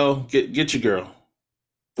 Rel, get your girl.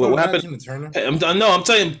 What happened? Tina Turner? I'm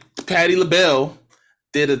telling you, Patti LaBelle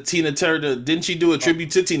did a Tina Turner. Didn't she do a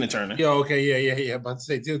tribute to Tina Turner? Yeah, okay, yeah. About to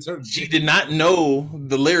say Tina Turner. She did not know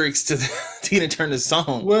the lyrics to Tina Turner's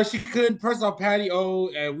song. Well, she couldn't. First off, Patti.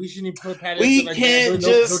 We shouldn't put Patti. We can't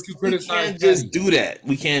just do that.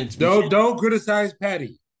 We can't. Don't criticize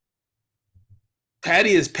Patti.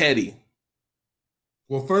 Patti is petty.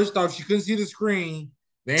 Well, first off, she couldn't see the screen.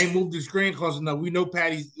 They ain't moved the screen close enough. We know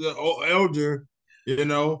Patty's elder.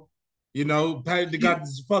 Patti got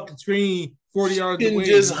this fucking screen 40 yards away.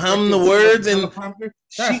 Just hum the words and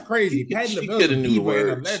that's crazy. She could have knew the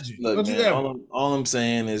words. Look, man, all I'm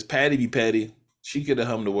saying is Patti be petty. She could have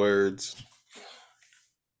hummed the words.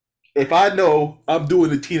 If I know I'm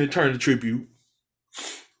doing a Tina Turner tribute,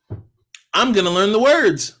 I'm gonna learn the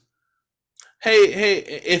words.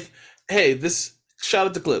 This shout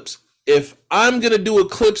out to Clips. If I'm gonna do a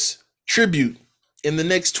Clips tribute in the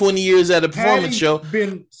next 20 years at a performance show,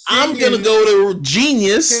 I'm gonna go to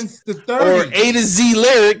Genius or A to Z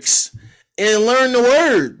Lyrics and learn the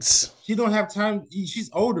words. She don't have time.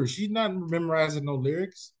 She's older. She's not memorizing no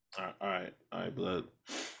lyrics. All right, blood.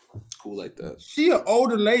 Cool like that. She an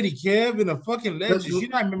older lady, Kev, and a fucking legend. She's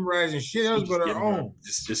not memorizing shit else but her own.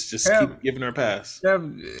 Just keep giving her a pass.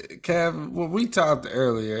 Kev, when we talked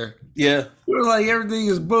earlier, yeah, it was like everything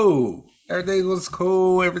is boo. Everything was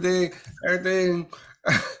cool. Everything.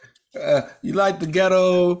 You like the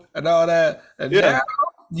ghetto and all that, and now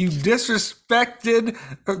you disrespected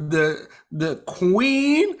the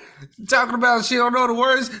queen, talking about she don't know the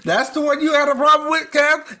words. That's the one you had a problem with,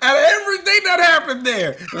 Kev. And everything that happened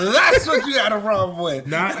there, that's what you had a problem with.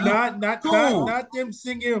 Not them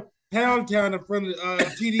singing Pound Town in front of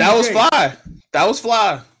TD. That was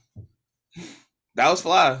fly.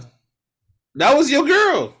 That was your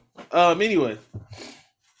girl. Anyway,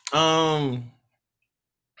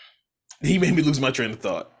 he made me lose my train of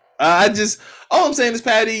thought. All I'm saying is,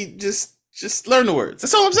 Patti, just learn the words.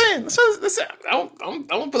 That's all I'm saying. That's it. I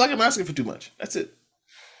don't feel like I'm asking for too much. That's it.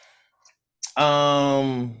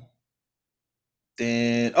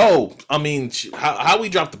 Then how we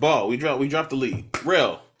dropped the ball. We dropped the lead.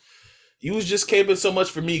 Rel, you was just caping so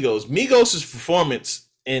much for Migos. Migos' performance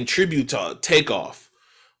in tribute to Takeoff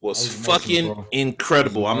was fucking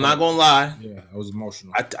incredible. I'm not gonna lie. Yeah, I was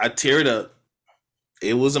emotional. I teared up.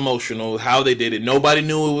 It was emotional how they did it. Nobody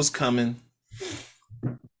knew it was coming.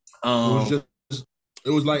 It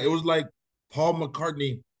was like Paul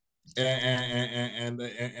McCartney and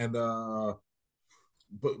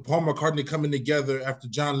Paul McCartney coming together after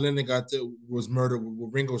John Lennon was murdered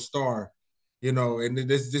with Ringo Starr, and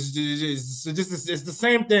it's the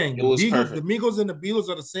same thing. It was The perfect. Migos and the Beatles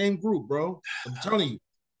are the same group, bro. I'm telling you,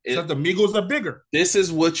 except It, the Migos are bigger. this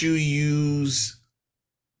is what you use.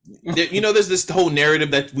 There's this whole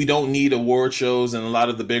narrative that we don't need award shows, and a lot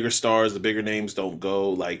of the bigger stars, the bigger names, don't go.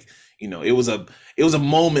 Like, it was a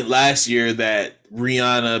moment last year that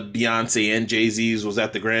Rihanna, Beyonce, and Jay-Z's was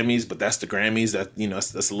at the Grammys, but that's the Grammys. That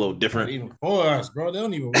that's a little different. Not even for us, bro. They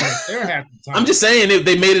don't even want us there half the time. I'm just saying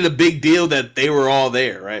they made it a big deal that they were all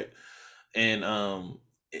there, right? And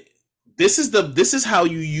this is how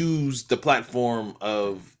you use the platform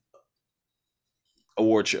of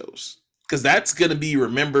award shows, because that's going to be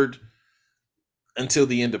remembered until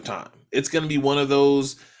the end of time. It's going to be one of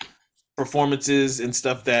those performances and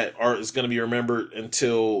stuff that is going to be remembered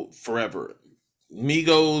until forever.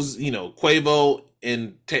 Migos, Quavo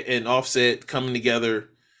and Offset coming together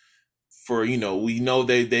for, we know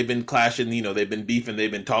they've been clashing, they've been beefing,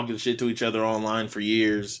 they've been talking shit to each other online for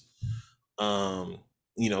years.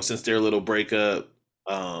 Since their little breakup,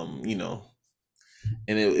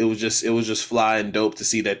 and it was just fly and dope to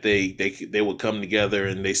see that they would come together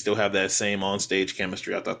and they still have that same on stage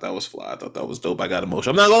chemistry. I thought that was fly. I thought that was dope. I got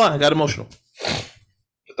emotional. I'm not gonna lie, I got emotional. I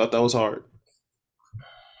thought that was hard.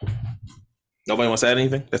 Nobody wants to add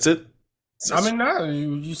anything? That's it? I mean, no,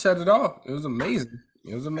 you said it all. It was amazing.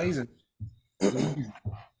 It was amazing. All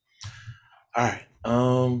right.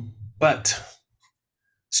 But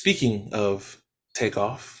speaking of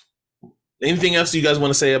Takeoff, anything else you guys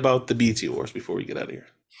want to say about the BET Awards before we get out of here?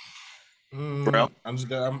 Bro,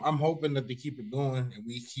 I'm hoping that they keep it going and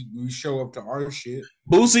we show up to our shit.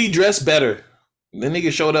 Boosie dressed better. The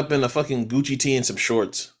nigga showed up in a fucking Gucci tee and some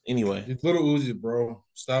shorts. Anyway, it's Little Uzi, bro.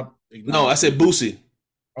 Stop. No, I said Boosie.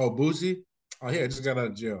 Oh, Boosie. Oh yeah, I just got out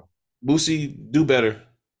of jail. Boosie, do better.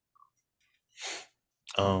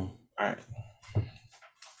 All right.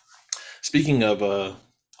 Speaking of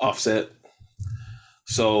Offset,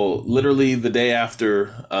 so literally the day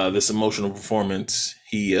after this emotional performance,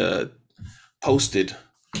 he posted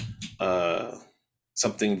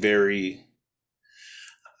something very,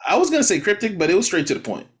 I was gonna say cryptic, but it was straight to the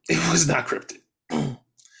point. It was not cryptic.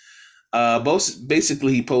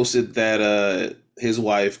 Basically, he posted that his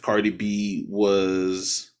wife Cardi B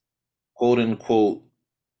was, quote unquote,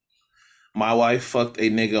 "My wife fucked a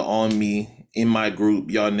nigga on me in my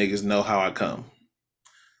group. Y'all niggas know how I come."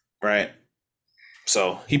 Right?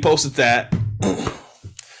 So he posted that.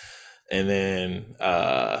 And then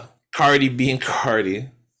Cardi being Cardi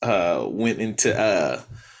went into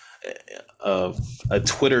a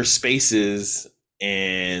Twitter Spaces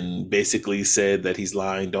and basically said that he's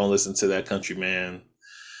lying. Don't listen to that country man.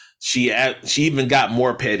 She even got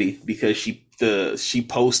more petty because she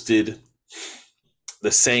posted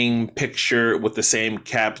the same picture with the same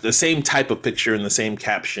type of picture and the same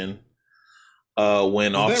caption.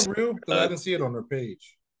 When is that real? Because I didn't see it on her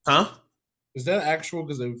page. Huh? Is that actual?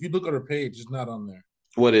 Because if you look at her page, it's not on there.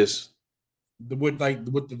 What is? With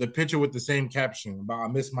the picture with the same caption about "I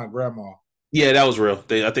miss my grandma." Yeah, that was real.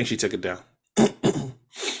 I think she took it down.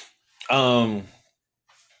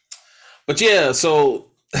 But yeah, so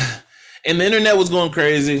and the internet was going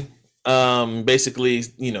crazy. Basically,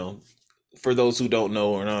 for those who don't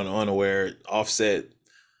know or are unaware, Offset,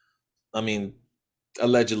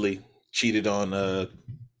 allegedly cheated on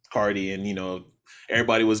Cardi, and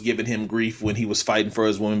everybody was giving him grief when he was fighting for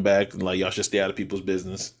his woman back. Like, y'all should stay out of people's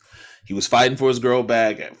business. He was fighting for his girl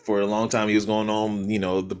back for a long time. He was going on,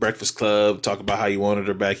 the Breakfast Club, talk about how he wanted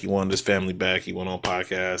her back. He wanted his family back. He went on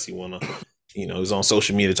podcasts. He was on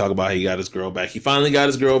social media to talk about how he got his girl back. He finally got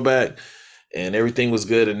his girl back, and everything was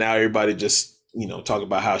good. And now everybody just, talk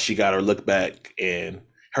about how she got her lick back, and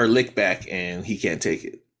he can't take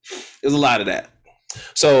it. There's a lot of that.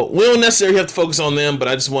 So we don't necessarily have to focus on them, but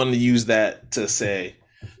I just wanted to use that to say,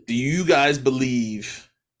 do you guys believe?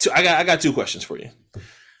 I got two questions for you.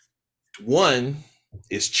 One,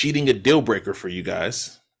 is cheating a deal breaker for you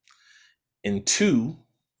guys? And two,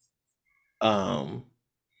 do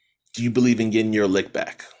you believe in getting your lick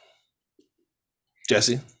back?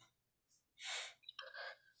 Jesse?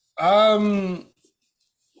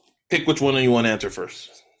 Pick which one you want to answer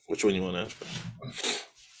first. Which one you want to answer first?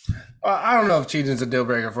 I don't know if cheating is a deal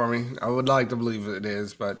breaker for me. I would like to believe it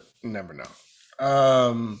is, but you never know.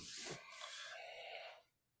 And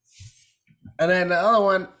then the other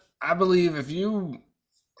one, I believe if you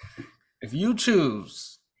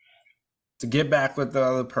choose to get back with the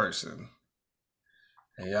other person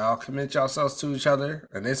and y'all commit yourselves to each other,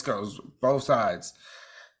 and this goes both sides,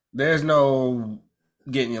 there's no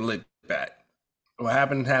getting your lick back. What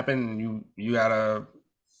happened happened, and you gotta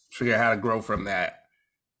figure out how to grow from that.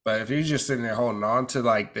 But if you're just sitting there holding on to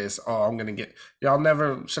like this, oh, I'm gonna get y'all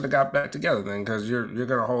never should have got back together then, because you're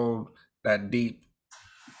gonna hold that deep.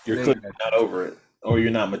 You're clearly not over it, or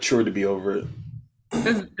you're not mature to be over it.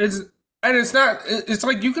 It's and it's not. It's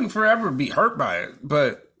like you can forever be hurt by it,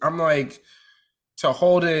 but I'm like to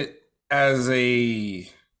hold it as a, you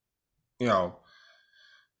know,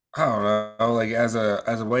 I don't know, like as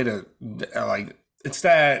a way to like it's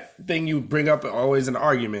that thing you bring up always in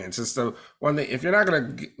arguments. It's the one thing if you're not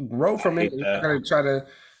gonna grow from it, you're not gonna try to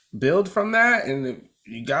build from that, and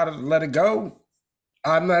you gotta let it go.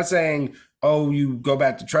 I'm not saying you go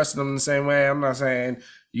back to trusting them the same way. I'm not saying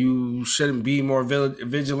you shouldn't be more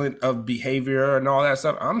vigilant of behavior and all that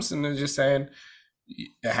stuff. I'm simply just saying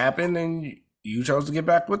it happened and you chose to get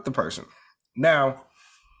back with the person. Now,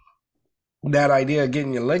 that idea of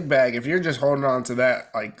getting your leg back, if you're just holding on to that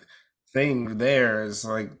like thing there, is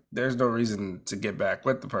like there's no reason to get back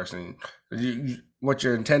with the person. What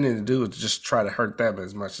you're intending to do is just try to hurt them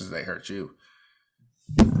as much as they hurt you.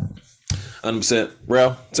 100%.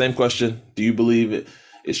 Rel, same question. Do you believe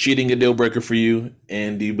is cheating a deal breaker for you?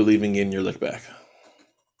 And do you believe in getting your lick back?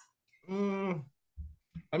 I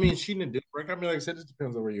mean, cheating a deal breaker. I mean, like I said, it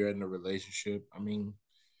depends on where you're at in a relationship. I mean,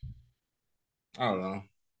 I don't know.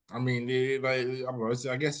 I mean,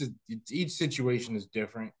 I guess each situation is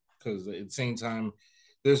different because at the same time,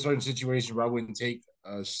 there's certain situations where I wouldn't take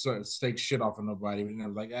shit off of nobody. And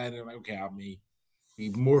I'm like, they're like, okay, I'll be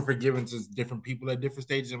more forgiving to different people at different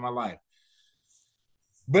stages in my life.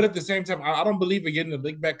 But at the same time, I don't believe in getting the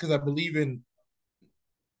lick back because I don't believe in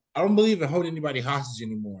holding anybody hostage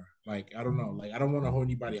anymore. Like, I don't know. Like, I don't want to hold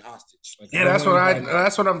anybody hostage. Like, yeah,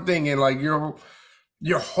 that's what I'm thinking. Like, you're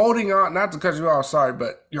holding on, not to cut you off, sorry,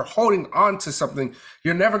 but you're holding on to something.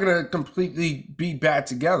 You're never gonna completely be back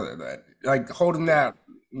together. That like holding that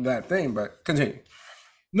thing. But continue.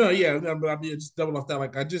 No, yeah, but I mean, just double off that.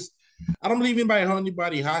 Like, I don't believe anybody holding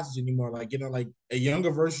anybody hostage anymore. Like, like a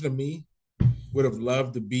younger version of me would have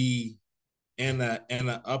loved to be in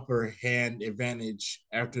an upper hand advantage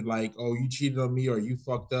after like, oh, you cheated on me or you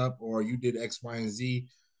fucked up or you did X, Y, and Z.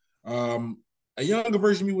 A younger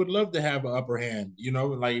version of me would love to have an upper hand,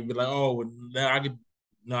 like be like, oh, now I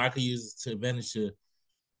could use this to advantage to,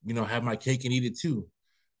 have my cake and eat it too.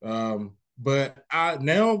 But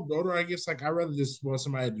now the older I get, like I rather just want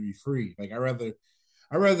somebody to be free. Like I rather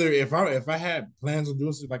if I had plans on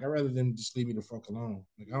doing something, like I'd rather them just leave me the fuck alone.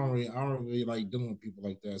 Like I don't really like dealing with people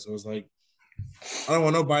like that. So it's like I don't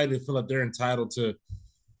want nobody to feel like they're entitled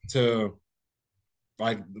to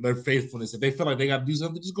like their faithfulness. If they feel like they got to do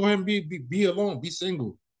something, just go ahead and be alone, be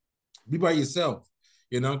single, be by yourself.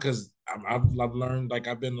 Because I've learned, like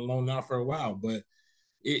I've been alone now for a while, but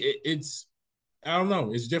it's I don't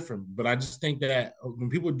know, it's different. But I just think that when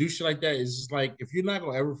people do shit like that, it's just like if you're not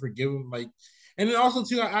gonna ever forgive them, like. And then also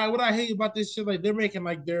too, what I hate about this shit, like they're making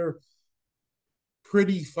like their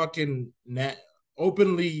pretty fucking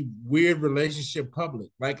openly weird relationship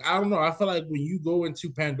public. Like I don't know, I feel like when you go into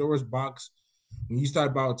Pandora's box, when you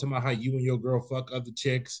start talking about how you and your girl fuck other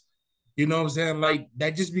chicks, you know what I'm saying? Like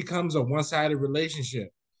that just becomes a one-sided relationship.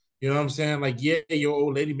 You know what I'm saying? Like yeah, your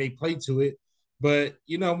old lady may play to it, but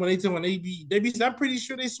when they be, I'm pretty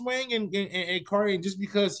sure they swing and Cardi, and just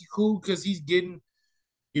because he's cool, because he's getting.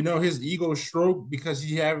 His ego stroked because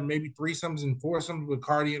he having maybe threesomes and foursomes with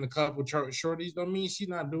Cardi and a couple with shorties. Don't mean she's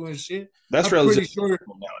not doing shit. That's pretty sure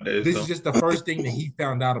nowadays, this is just the first thing that he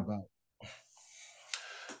found out about.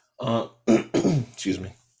 Excuse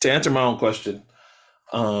me. To answer my own question,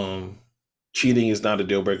 cheating is not a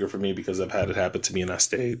deal breaker for me because I've had it happen to me and I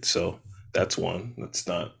stayed. So that's one. It's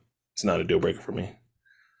not a deal breaker for me.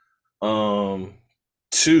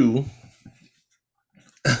 Two.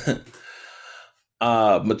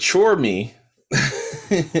 Mature me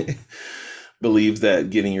believes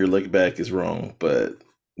that getting your lick back is wrong, but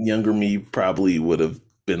younger me probably would have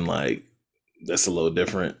been like, that's a little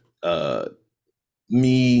different.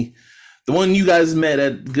 Me, the one you guys met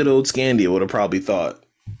at good old Scandia, would have probably thought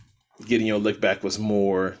getting your lick back was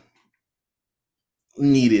more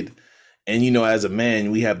needed. And as a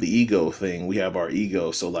man, we have the ego thing. We have our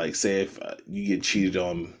ego. So like, say if you get cheated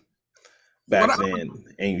on back then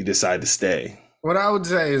and you decide to stay. What I would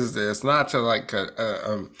say is this, not to like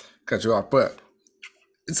cut you off, but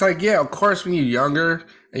it's like, yeah, of course, when you're younger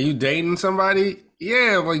and you dating somebody,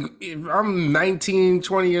 yeah, like if I'm 19,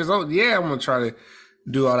 20 years old, yeah, I'm going to try to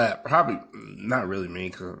do all that. Probably not really me,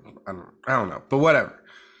 because I don't know, but whatever.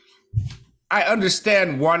 I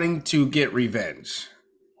understand wanting to get revenge.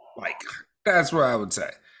 Like, that's what I would say.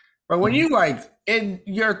 But when you like in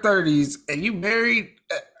your 30s and you married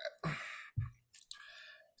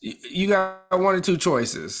You got one or two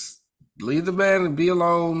choices: leave the man and be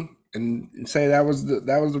alone, and say that was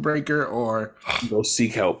the breaker, or Go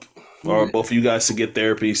seek help. Or both of you guys to get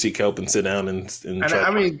therapy, seek help, and sit down and try. I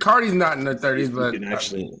mean, Cardi's not in her 30s, but can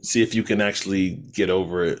actually see if you can actually get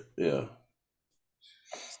over it. Yeah.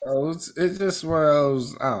 So it's just one of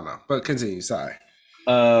those. I don't know, but continue. Sorry.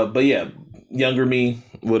 But yeah, younger me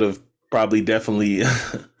would have probably definitely.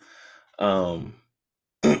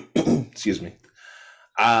 Excuse me.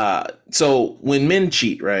 So when men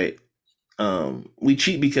cheat, right? We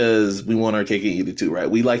cheat because we want our cake and eat it too, right?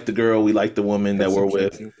 We like the girl, we like the woman that we're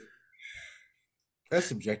with. That's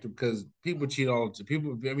subjective because people cheat all the time.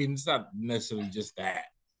 People, I mean, it's not necessarily just that.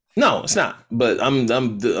 No, it's not. But I'm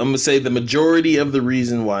gonna say the majority of the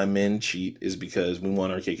reason why men cheat is because we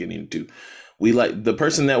want our cake and eat it too. We like the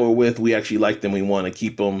person that we're with. We actually like them. We want to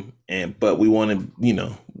keep them, but we want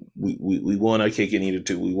to, we want our cake and eat it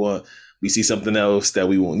too. We see something else that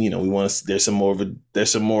we want. We want. There's some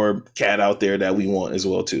more cat out there that we want as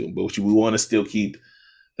well too. But we want to still keep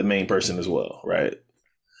the main person as well, right?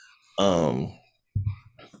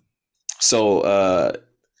 So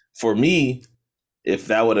for me, if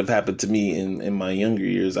that would have happened to me in my younger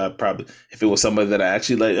years, I probably, if it was somebody that I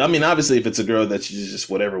actually like, I mean, obviously if it's a girl that you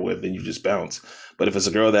just whatever with, then you just bounce. But if it's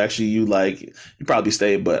a girl that actually you like, you probably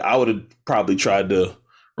stay. But I would have probably tried to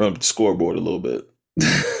run up the scoreboard a little bit.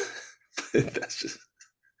 That's just,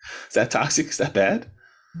 is that toxic? Is that bad?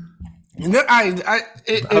 No, I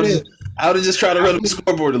would have just tried to run up the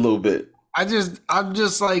scoreboard a little bit. I'm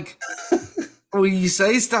just like, when you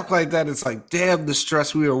say stuff like that, it's like, damn, the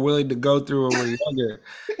stress we were willing to go through when we were younger.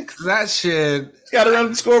 That shit. You got to run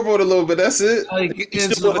the scoreboard a little bit. That's it. Like,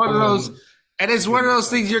 it's one of those, and it's one of those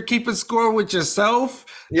things you're keeping score with yourself.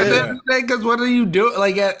 Yeah. At the end of the day, because what are you doing?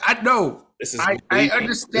 Like, I know. I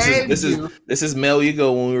understand. This is male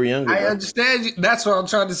ego when we were younger. I understand you. That's what I'm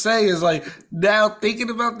trying to say. Is like now thinking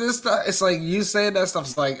about this stuff. It's like you saying that stuff.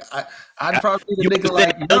 It's like I'd probably be the nigga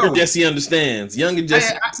like younger Jesse understands. Younger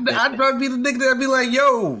Jesse. I'd probably be the nigga that'd be like,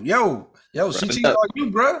 yo, she cheated on you,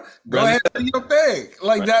 bro. Go ahead and do your thing.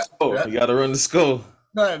 Like that. You got to run the score.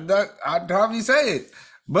 I'd probably say it,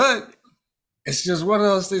 but. It's just one of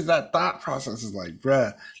those things. That thought process is like,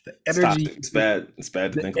 bruh, the energy. It's bad. It's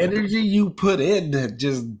bad to think. The energy you put in to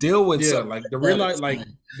just deal with something. Like the real life, like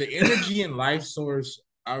the energy and life source.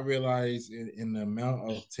 I realize in the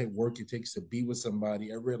amount of work it takes to be with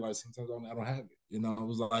somebody. I realize sometimes I don't have it. It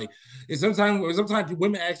was like, sometimes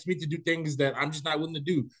women ask me to do things that I'm just not willing to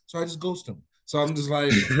do, so I just ghost them. So I'm just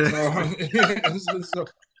like, so.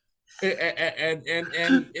 And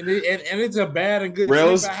it's a bad and good.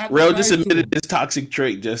 Rail just admitted his toxic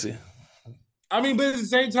trait, Jesse. I mean, but at the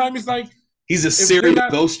same time, it's like he's a serial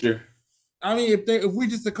ghoster. I mean, if we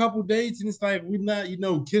just a couple dates and it's like we're not,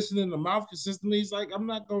 kissing in the mouth consistently, it's like I'm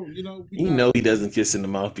not going, he doesn't kiss in the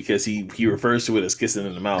mouth because he refers to it as kissing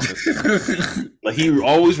in the mouth. Like he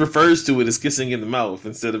always refers to it as kissing in the mouth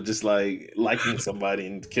instead of just like liking somebody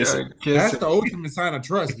and kissing. That's the ultimate sign of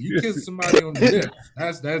trust. You kiss somebody on the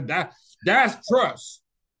lips, that's trust.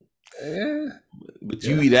 Yeah. But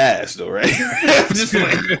you eat ass though, right? Just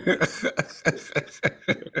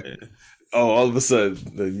all of a sudden,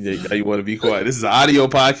 now you want to be quiet. This is an audio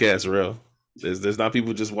podcast, real. There's not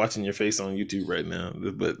people just watching your face on YouTube right now,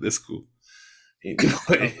 but that's cool.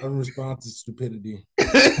 Anyway. Unresponsive stupidity.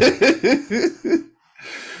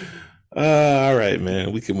 All right,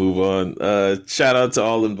 man. We can move on. Shout out to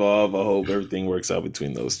all involved. I hope everything works out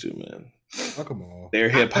between those two, man. Oh, come on. They're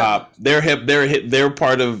hip hop. They're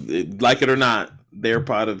part of, like it or not, they're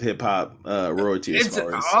part of hip hop royalties.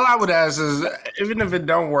 All I would ask is, even if it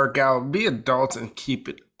don't work out, be adults and keep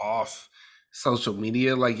it off social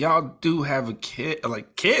media. Like y'all do have a kid,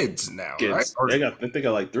 like kids now, right? Or, they got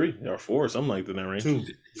like 3 or 4 or something like that. Range. 2.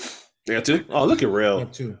 They got 2. Oh, look at Rail.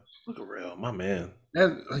 2. Look at Rail, my man.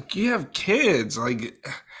 And, like you have kids, like.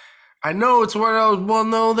 I know it's one of those, well,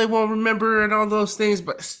 no, they won't remember and all those things,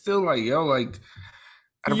 but still, like, yo, like,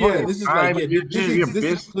 this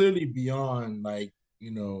is clearly beyond, like,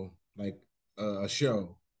 a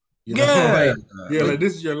show. Like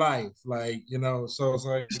this is your life, like, so it's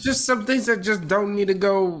like. It's just some things that just don't need to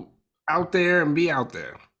go out there and be out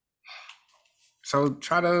there. So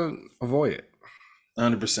try to avoid it.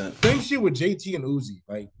 100%. Same shit with JT and Uzi,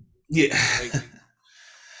 like. Yeah. Like,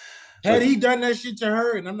 had he done that shit to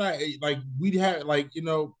her, and I'm not like we'd have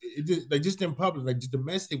just in public, like just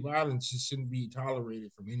domestic violence just shouldn't be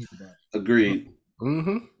tolerated from anybody. Agreed.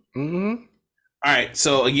 Mm-hmm. All right.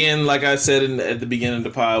 So again, like I said at the beginning of the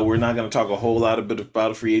pod, we're not going to talk a whole lot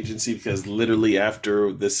about free agency because literally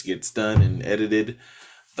after this gets done and edited,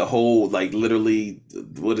 the whole, like, literally,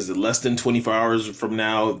 what is it, less than 24 hours from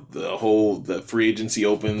now, the free agency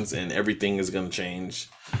opens and everything is going to change.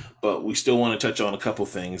 But we still want to touch on a couple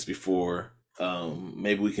things before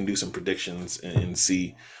maybe we can do some predictions and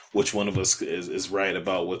see which one of us is right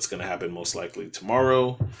about what's going to happen most likely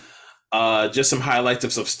tomorrow. Just some highlights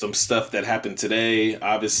of some stuff that happened today.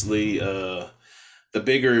 Obviously, the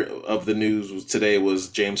bigger of the news today was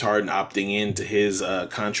James Harden opting into his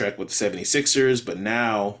contract with the 76ers, but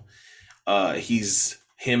now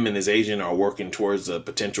him and his agent are working towards a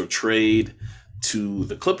potential trade to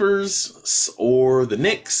the Clippers or the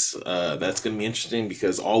Knicks. That's going to be interesting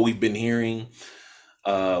because all we've been hearing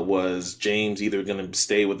was James either going to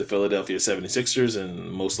stay with the Philadelphia 76ers and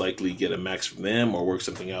most likely get a max from them or work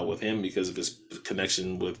something out with him because of his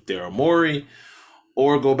connection with Daryl Morey,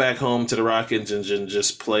 or go back home to the Rockets and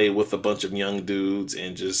just play with a bunch of young dudes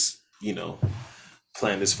and just,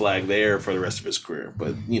 plant his flag there for the rest of his career.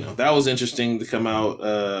 But, that was interesting to come out.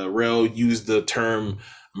 Rel used the term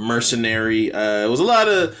mercenary. It was a lot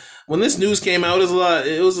of, when this news came out,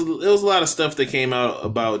 it was a lot of stuff that came out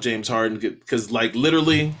about James Harden because, like,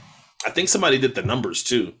 literally, I think somebody did the numbers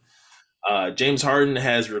too. James Harden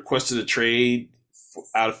has requested a trade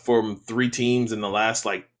from 3 teams in the last,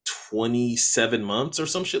 like, 27 months or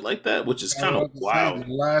some shit like that, which is kind of wild.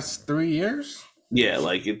 The last 3 years? Yeah,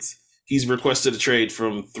 like he's requested a trade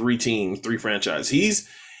from 3 teams, 3 franchises.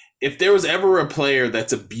 If there was ever a player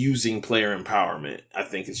that's abusing player empowerment, I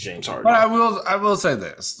think it's James Harden. But I will say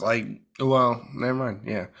this, like, well, never mind.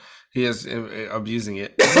 Yeah, he is abusing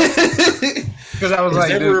it because I was like,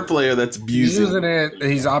 never a player that's abusing using it.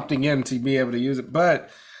 He's opting in to be able to use it, but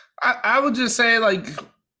I would just say, like,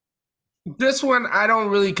 this one, I don't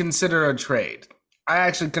really consider a trade. I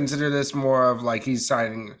actually consider this more of like he's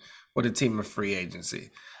signing with a team of free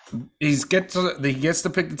agency. He gets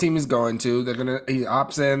to pick the team he's going to. He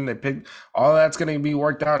opts in. They pick all that's going to be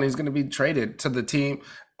worked out, and he's going to be traded to the team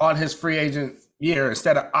on his free agent year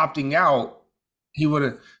instead of opting out. He would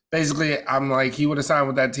have he would have signed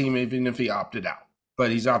with that team even if he opted out.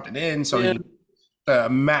 But he's opted in, so he the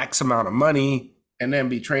max amount of money and then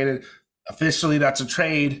be traded. Officially, that's a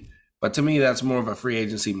trade. But to me, that's more of a free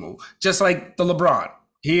agency move. Just like the LeBron.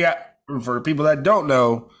 For people that don't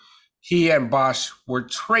know, he and Bosch were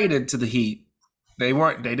traded to the Heat. They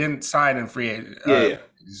didn't sign in free agent. It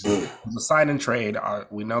was a sign and trade.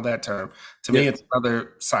 We know that term. To me, it's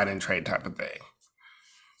another sign and trade type of thing.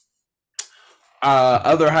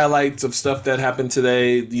 Other highlights of stuff that happened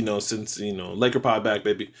today, since, Laker pod back,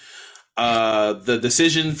 baby. The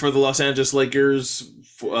decision for the Los Angeles Lakers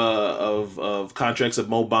of contracts of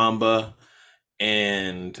Mo Bamba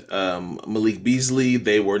and Malik Beasley,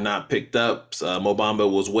 they were not picked up. Mo Bamba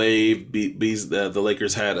was waived. The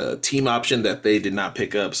Lakers had a team option that they did not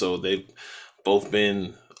pick up, so they've both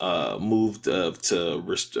been moved to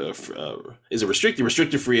restricted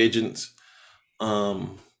free agents.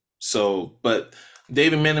 But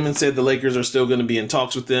David Meneman said the Lakers are still going to be in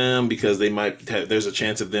talks with them because there's a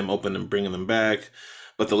chance of them bringing them back.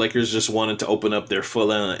 But the Lakers just wanted to open up their full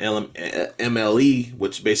MLE,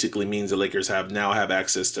 which basically means the Lakers now have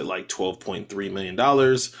access to like $12.3 million,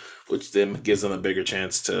 which then gives them a bigger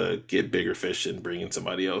chance to get bigger fish and bring in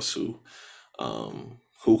somebody else who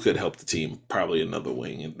could help the team, probably another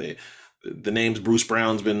wing. And the names Bruce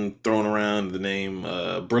Brown's been thrown around, the name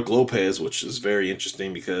Brook Lopez, which is very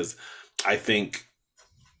interesting because I think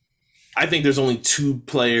there's only 2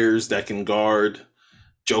 players that can guard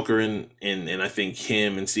Joker and I think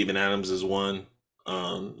him and Steven Adams is 1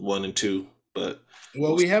 and 2. But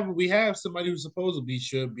we have somebody who supposedly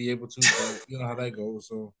should be able to, but you know how that goes.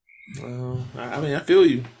 So I feel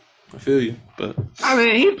you, but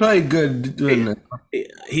he played good doing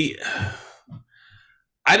he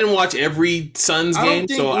I didn't watch every Suns game,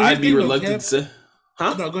 so I'd be reluctant to say.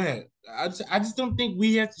 Huh? No, go ahead. I just don't think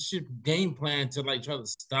we have to game plan to like try to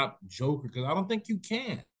stop Joker because I don't think you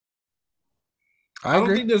can. I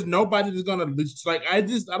don't think there's nobody that's gonna like. I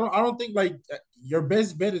don't think like your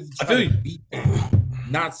best bet is to try to beat him,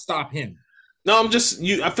 not stop him. No,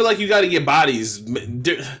 I feel like you got to get bodies.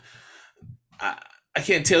 I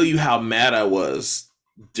can't tell you how mad I was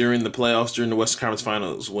during the playoffs, during the Western Conference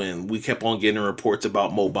Finals, when we kept on getting reports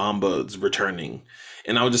about Mo Bamba's returning.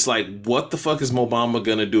 And I was just like, what the fuck is Mo Bamba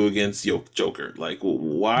going to do against Joker? Like,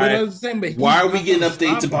 why are we getting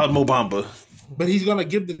updates about Mo Bamba? But he's going to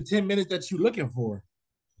give the 10 minutes that you're looking for.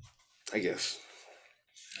 I guess.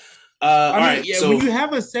 When you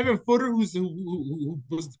have a 7-footer who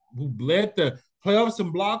led the playoffs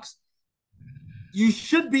in blocks, you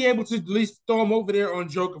should be able to at least throw him over there on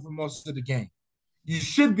Joker for most of the game. You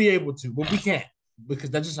should be able to, but we can't because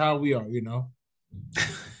that's just how we are,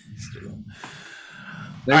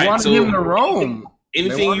 They All right, wanted so him to roam.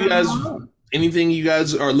 anything you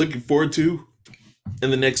guys are looking forward to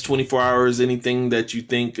in the next 24 hours? Anything that you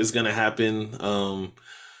think is going to happen?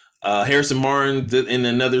 Harrison Barnes, in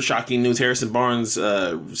another shocking news, Harrison Barnes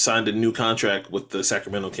signed a new contract with the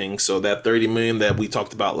Sacramento Kings. So that $30 million that we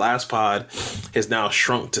talked about last pod has now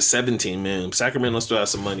shrunk to $17 million. Sacramento still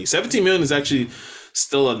has some money. $17 million is actually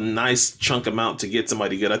still a nice chunk amount to get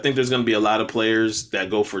somebody good. I think there's going to be a lot of players that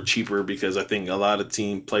go for cheaper because I think a lot of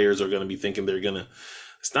team players are going to be thinking they're going to.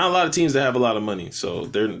 It's not a lot of teams that have a lot of money, so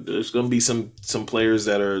there's going to be some players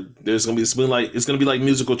that are there's going to be it's going to be like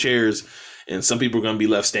musical chairs, and some people are going to be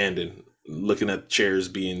left standing, looking at chairs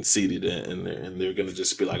being seated, and they're going to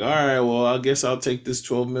just be like, all right, well, I guess I'll take this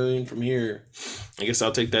 $12 million from here. I guess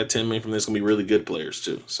I'll take that $10 million from this. It's going to be really good players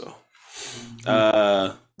too. So,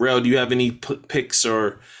 Rel, do you have any picks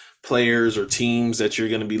or players or teams that you're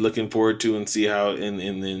going to be looking forward to and see how in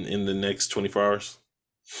the next 24 hours?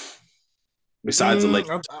 Besides the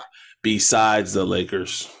Lakers. Besides the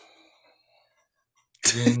Lakers.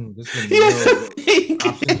 Again, this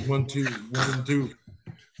options 1, 2, 1, and 2.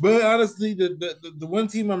 But honestly, the one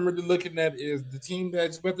team I'm really looking at is the team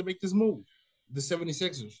that's about to make this move, the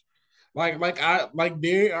 76ers. Like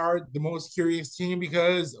they are the most curious team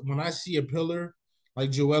because when I see a pillar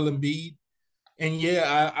like Joel Embiid, and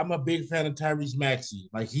yeah, I'm a big fan of Tyrese Maxey.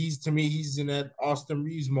 Like he's in that Austin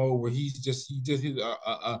Reeves mode where he's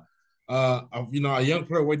a young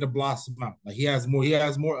player waiting to blossom out. Like he has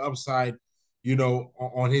more upside,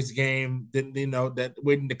 on his game than that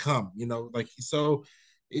waiting to come. Like so,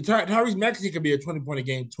 Tyrese Maxey could be a 20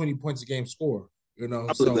 points a game scorer.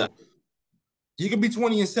 So he could be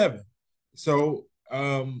 20 and 7. So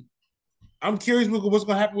I'm curious what's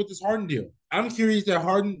going to happen with this Harden deal. I'm curious that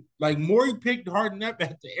Harden, like Morey picked Harden up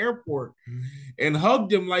at the airport and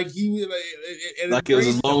hugged him like it was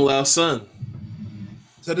his long lost son.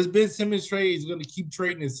 So this Ben Simmons trade is going to keep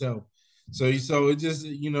trading itself. So it just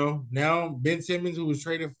now Ben Simmons, who was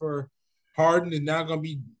traded for Harden, is now going to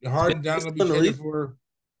be traded for.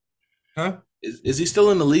 Huh? Is he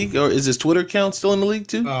still in the league, or is his Twitter account still in the league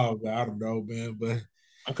too? Oh, I don't know, man. But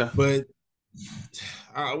okay, but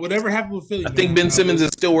whatever happened with Philly, I think Ben Simmons is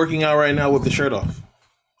still working out right now with the shirt off.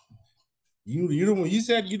 You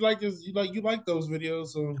said you like this, you like those videos,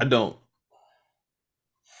 so I don't.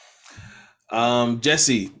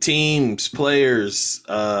 Jesse, teams, players,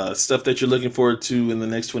 stuff that you're looking forward to in the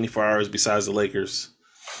next 24 hours besides the Lakers.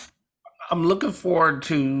 I'm looking forward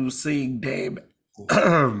to seeing Dame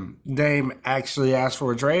actually ask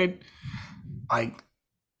for a trade. Like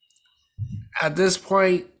at this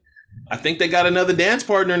point, I think they got another dance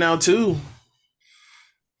partner now too.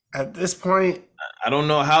 At this point, I don't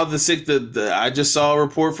know how I just saw a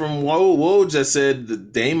report from Woj that said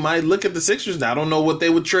that Dame might look at the Sixers now. I don't know what they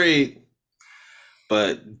would trade.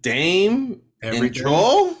 But Dame and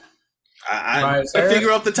Joel, I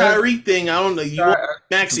figure out the Tyreek thing. I don't know. You want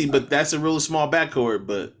Maxey, but that's a really small backcourt.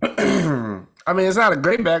 But I mean, it's not a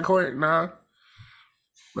great backcourt, nah.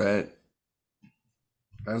 But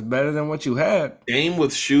that's better than what you had. Dame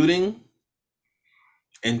with shooting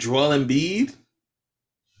and Joel Embiid.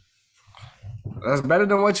 That's better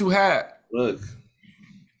than what you had. Look,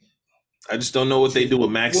 I just don't know what they do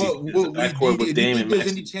with Maxey. Backcourt with Dame and Maxey.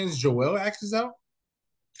 There's any chance Joel axes out?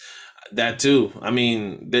 That too. I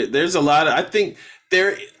mean, there's a lot of. I think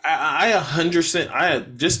there. I 100%. I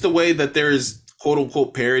just the way that there is quote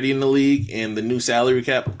unquote parity in the league and the new salary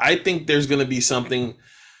cap. I think there's going to be something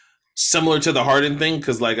similar to the Harden thing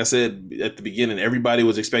because, like I said at the beginning, everybody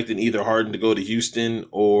was expecting either Harden to go to Houston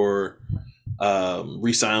or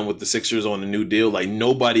re-sign with the Sixers on a new deal. Like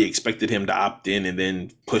nobody expected him to opt in and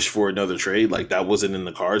then push for another trade. Like that wasn't in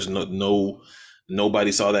the cards.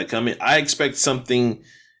 Nobody saw that coming. I expect something.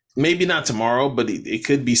 Maybe not tomorrow, but it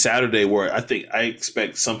could be Saturday where I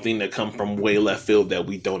expect something to come from way left field that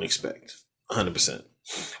we don't expect 100%.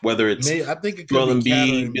 Whether it's Joel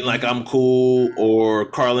Embiid being like, I'm cool, or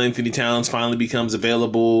Karl Anthony Towns finally becomes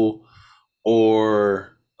available,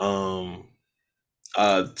 or I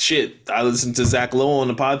listened to Zach Lowe on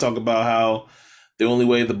the pod talk about how the only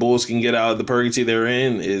way the Bulls can get out of the purgatory they're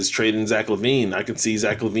in is trading Zach LaVine. I could see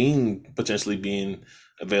Zach LaVine potentially being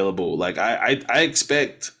available. Like I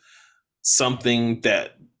expect something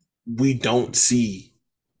that we don't see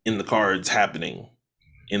in the cards happening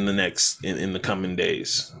in the coming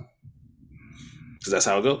days, because that's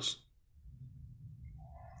how it goes.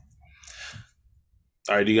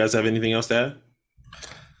 All right, do you guys have anything else to add?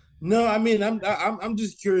 No, I mean I'm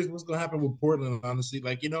just curious what's gonna happen with Portland, honestly.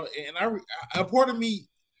 Like and a part of me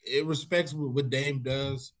it respects what Dame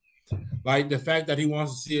does, like the fact that he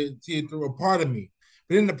wants to see it through. A part of me.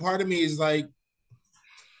 But then the part of me is like,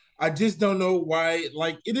 I just don't know why.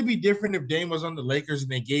 Like, it'd be different if Dame was on the Lakers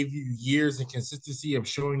and they gave you years and consistency of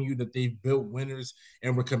showing you that they've built winners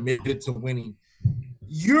and were committed to winning.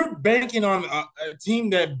 You're banking on a team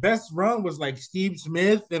that best run was like Steve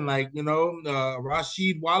Smith and like,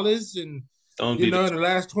 Rasheed Wallace and Don't in be the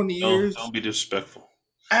last 20 years. don't be disrespectful.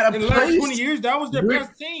 At a In the last place, 20 years, that was their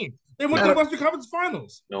best team. They went to the Western Conference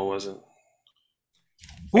Finals. No, it wasn't.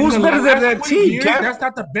 who's In the better than last that 20 team? years, Kev? that's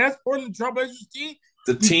not the best Portland Trailblazers team.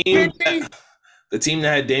 The team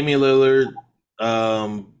that had Damian Lillard,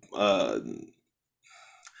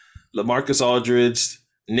 LaMarcus Aldridge,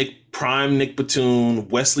 Nick Batum,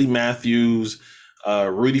 Wesley Matthews,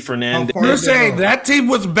 Rudy Fernandez. You're saying that team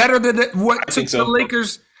was better than what took so. the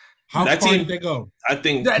Lakers? How That far team- did they go? I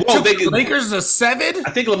think That well, took the Lakers to 7? I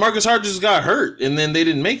think LaMarcus Aldridge got hurt and then they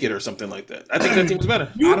didn't make it or something like that. I think that team was better.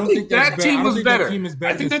 You I don't think that's that better. team I don't was think better? That team is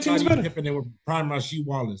better. I think than that team was Scottie better. Pippen and with prime Rasheed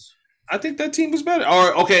Wallace. I think that team was better.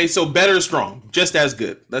 Or okay, so better is strong, just as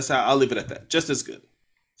good. That's how I'll leave it at that. Just as good,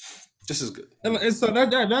 just as good. And so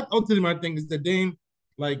that ultimately my thing is that Dame,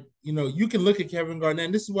 like, you can look at Kevin Garnett,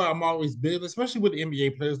 and this is why I'm always big, especially with the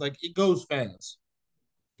NBA players, like it goes fast.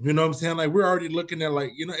 You know what I'm saying? Like we're already looking at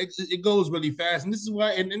it goes really fast. And this is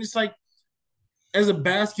why, and it's like, as a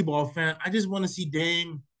basketball fan, I just want to see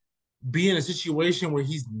Dame be in a situation where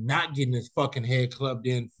he's not getting his fucking head clubbed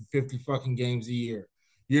in for 50 fucking games a year.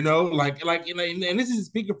 And this is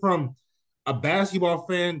speaking from a basketball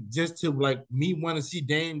fan, just to like me want to see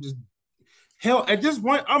Dame just hell at this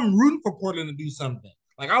point. I'm rooting for Portland to do something.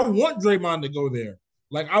 Like I want Draymond to go there.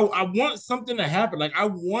 Like I want something to happen. Like I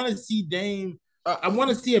want to see Dame. I want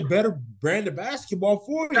to see a better brand of basketball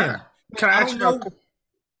for him. Can I ask you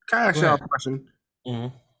a question? Mm-hmm.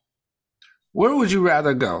 Where would you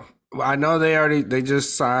rather go? I know they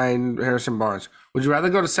just signed Harrison Barnes. Would you rather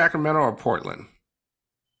go to Sacramento or Portland?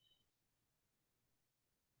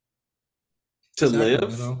 To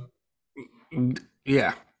Sacramento. live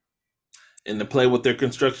Yeah. and to play with their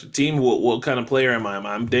construction team. What kind of player am I?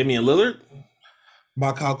 I'm Damian Lillard.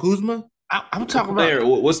 By Kyle Kuzma? I'm talking Player.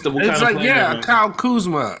 about. What kind It's of like, player? am I? Kyle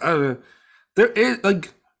Kuzma. There is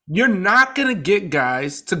like, you're not gonna get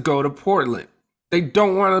guys to go to Portland. They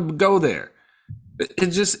don't want to go there.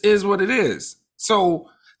 It just is what it is. So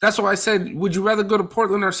that's why I said, would you rather go to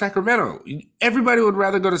Portland or Sacramento? Everybody would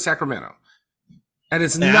rather go to Sacramento. And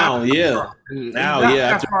it's Now, not yeah. it's Now, not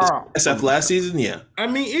yeah. that far off. After last season, yeah. I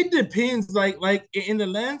mean, it depends. Like in the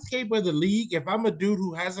landscape of the league, if I'm a dude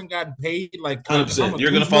who hasn't gotten paid, like 100%.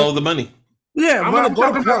 You're gonna follow the money. Yeah, I'm but gonna go.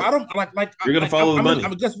 talking about- I don't like. You're gonna follow the money.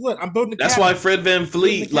 Guess what? I'm building. That's why Fred Van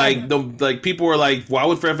Fleet, like people were like, why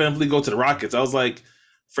would Fred Van Fleet go to the Rockets? I was like,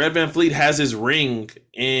 Fred Van Fleet has his ring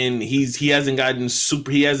and he hasn't gotten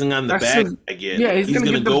the bag yet. Yeah, he's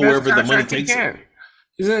gonna go wherever the money takes him. him.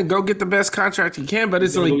 He's gonna go get the best contract he can, but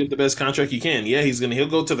it's He'll like go get the best contract he can. Yeah, he'll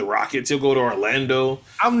go to the Rockets. He'll go to Orlando.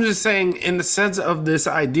 I'm just saying, in the sense of this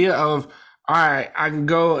idea of, all right, I can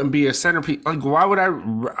go and be a centerpiece. Like, why would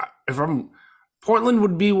if I'm Portland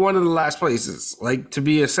would be one of the last places, like to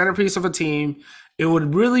be a centerpiece of a team. It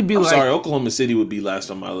would really be Sorry, Oklahoma City would be last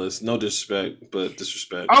on my list. No disrespect, but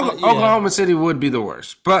disrespect. Oklahoma City would be the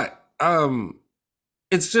worst, but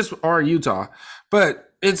it's just or Utah,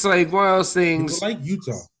 but it's like one of those things. People like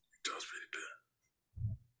Utah.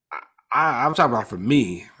 I'm talking about for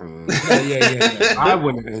me. Yeah. I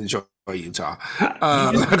wouldn't enjoy Utah.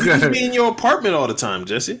 You just be in your apartment all the time,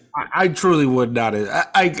 Jesse. I truly would not.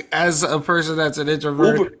 I as a person that's an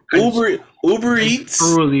introvert, Uber Eats.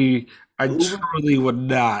 I truly would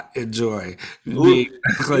not enjoy being in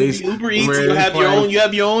a place. Uber Eats. You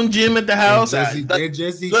have your own gym at the house. Jesse, look,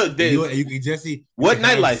 Jesse. What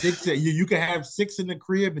nightlife? You can have 6 in the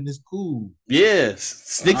crib and it's cool. Yes,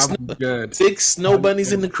 six snow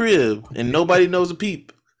bunnies in the crib and nobody knows a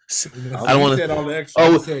peep. I don't want to.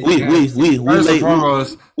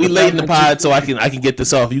 We late in the pod, so I can get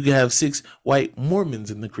this off. You can have 6 white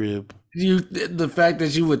Mormons in the crib. The fact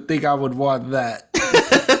that you would think I would want that.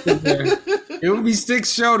 It would be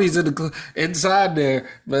 6 shorties inside there,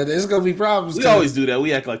 but it's gonna be problems. We always do that.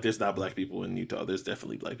 We act like there's not black people in Utah. There's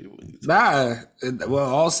definitely black people in Utah. Nah,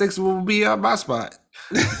 well, all 6 will be on my spot.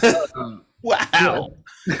 Wow,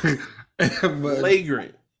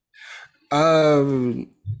 flagrant.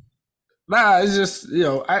 Nah, it's just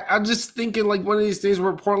I'm just thinking like one of these things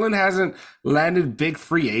where Portland hasn't landed big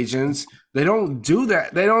free agents. They don't do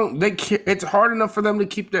that. It's hard enough for them to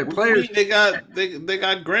keep their players. They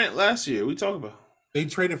got Grant last year. We talk about. They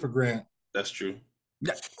traded for Grant. That's true.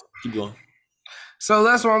 Yeah. Keep going. So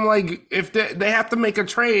that's why I'm like, if they have to make a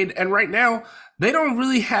trade, and right now they don't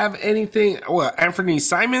really have anything. Well, Anthony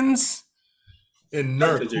Simons, And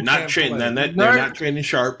Nurk, Because who they're not can't training. play. They're not training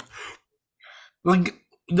sharp. Like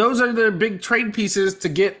those are their big trade pieces to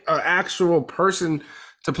get an actual person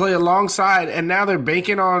to play alongside, and now they're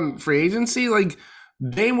banking on free agency. Like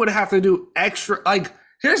Dame would have to do extra. Like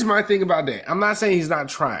here's my thing about Dame. I'm not saying he's not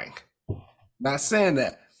trying. Not saying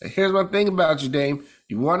that. But here's my thing about you, Dame.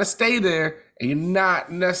 You want to stay there, and you're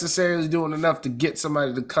not necessarily doing enough to get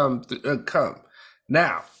somebody to come.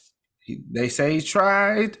 Now, they say he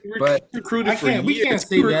tried, but Recruited for we years. can't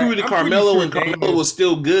say He that. recruited I'm Carmelo pretty sure when Carmelo was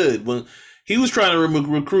still good. When he was trying to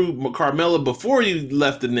recruit Carmelo before he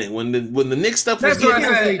left the Knicks. When the Knicks stuff was That's what I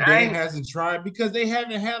getting, can't say I Dame hasn't tried because they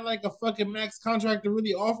haven't had like a fucking max contract to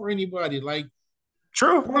really offer anybody. Like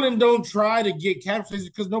true. Portland don't try to get cap space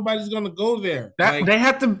because nobody's gonna go there. That Like, they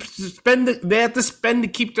have to spend. They have to spend to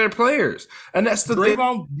keep their players, and that's the thing.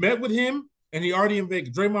 Draymond met with him and he already in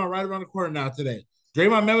Vegas. Draymond right around the corner now today.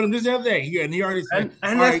 Draymond met with him this other day. Yeah, and he already said,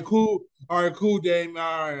 And all right, cool, Dame.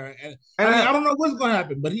 All right. And I don't know what's gonna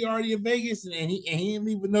happen, but he already in Vegas and he ain't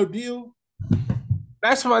leaving no deal.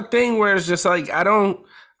 That's my thing where it's just like I don't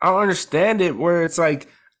understand it where it's like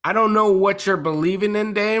I don't know what you're believing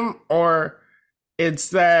in, Dame, or it's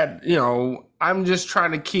that, I'm just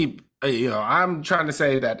trying to keep I'm trying to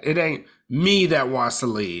say that it ain't me that wants to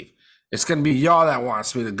leave. It's gonna be y'all that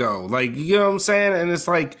wants me to go. Like, you know what I'm saying? And it's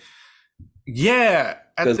like, yeah.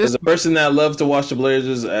 because as a person that loves to watch the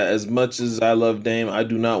Blazers as much as I love Dame, I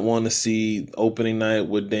do not want to see opening night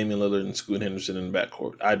with Damian Lillard and Scoot Henderson in the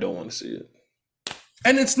backcourt. I don't want to see it.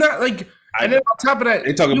 And it's not like, and then on top of that,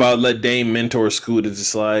 they talk about let Dame mentor Scoot. It's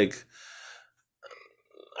just like,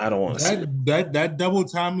 I don't want to see it. That double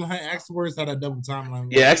timeline. Ask the words how that double timeline.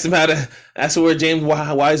 Yeah, ask him how to. Ask where James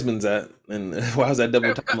Wiseman's at, and how's that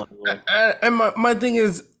double timeline? And my thing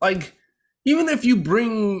is like, even if you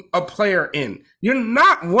bring a player in, you're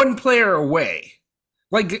not one player away.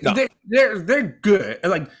 Like No. they're good,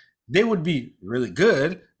 and like they would be really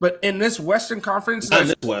good, but in this Western Conference, Not in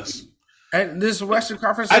this West. and this Western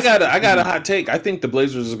Conference, I got a hot take. I think the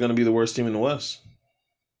Blazers are going to be the worst team in the West.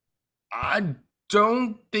 I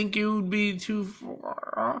don't think you would be too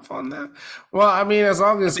far off on that. Well, I mean, as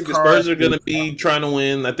long as I think the Spurs are going to be trying to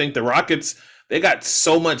win. I think the Rockets, they got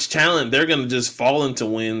so much talent. They're going to just fall into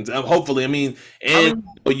wins. Hopefully, I mean, and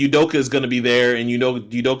Udoka is going to be there, and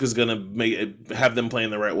Udoka is going to have them playing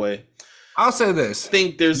the right way. I'll say this. I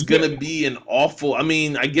think there's going to be an awful. I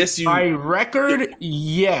mean, I guess by record,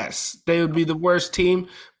 yes, they would be the worst team.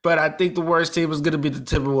 But I think the worst team is going to be the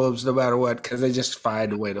Timberwolves, no matter what, because they just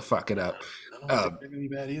find a way to fuck it up. I don't think they're going to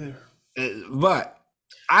be bad either. But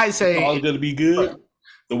I say it's all going to be good.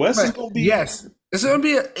 The West is going to be yes. It's going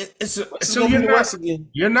to be so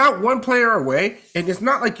you're not one player away, and it's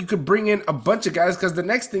not like you could bring in a bunch of guys because the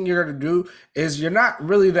next thing you're going to do is you're not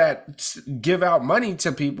really that give out money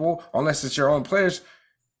to people unless it's your own players.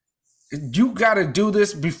 You got to do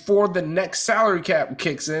this before the next salary cap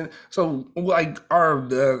kicks in. So like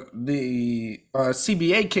the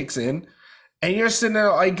CBA kicks in, and you're sitting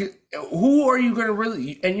there like, who are you going to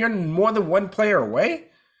really? And you're more than one player away.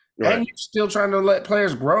 Right. And you're still trying to let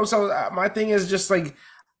players grow. So my thing is just like,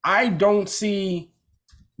 I don't see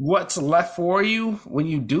what's left for you when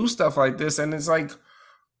you do stuff like this. And it's like,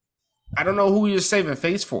 I don't know who you're saving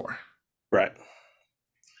face for. Right.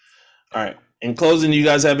 All right. In closing, you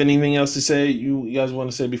guys have anything else to say? You guys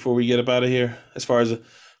want to say before we get up out of here? As far as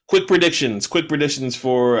quick predictions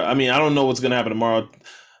for, I mean, I don't know what's going to happen tomorrow.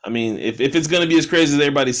 I mean, if it's going to be as crazy as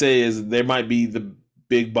everybody says, there might be the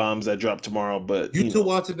big bombs that drop tomorrow, but Yuta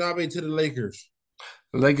Watanabe to the Lakers.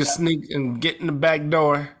 The Lakers sneak and get in the back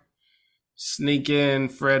door, sneak in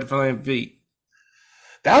Fred VanVleet.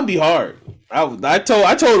 That would be hard. I told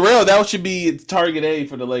Rail that should be target A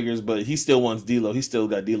for the Lakers, but he still wants D'Lo. He still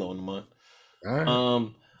got D'Lo in the mind. All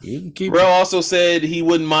right. Rail also said he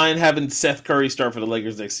wouldn't mind having Seth Curry start for the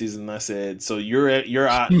Lakers next season. I said, so you're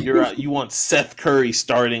out. You want Seth Curry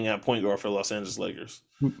starting at point guard for Los Angeles Lakers?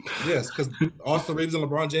 Yes, because Austin Reeves and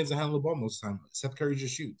LeBron James handle the ball most of the time. Seth Curry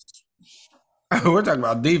just shoots. We're talking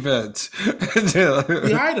about defense.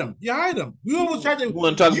 You hide him. We almost tried to. You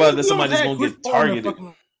want to talk about that somebody's going to get targeted.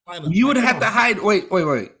 You would have to hide. Wait.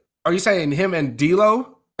 Are you saying him and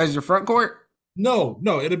D'Lo as your front court? No.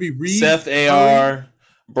 It'll be Reeves, Seth, AR,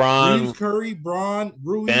 Bron, Reeves, Curry, Bron,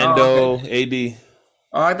 Rui, Bando, AD.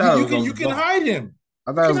 Oh, I thought you can hide him.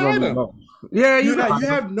 I thought it was going to be yeah, you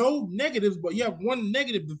have no negatives, but you have one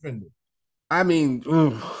negative defender. I mean,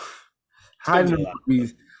 hiding.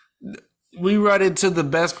 We run into the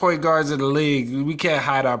best point guards in the league. We can't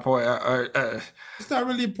hide our point. It's not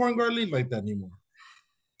really a point guard league like that anymore.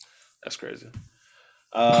 That's crazy.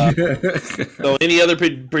 So, any other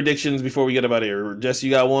predictions before we get about here? Jess, you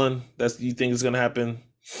got one that's you think is going to happen?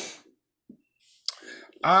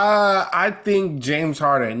 I think James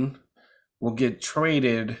Harden will get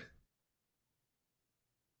traded.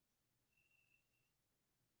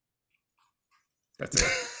 That's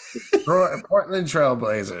it. Portland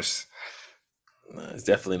Trailblazers. No, it's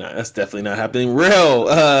definitely not. That's definitely not happening.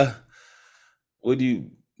 Real. What do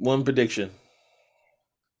you? One prediction.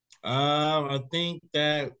 I think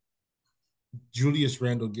that Julius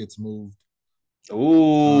Randle gets moved.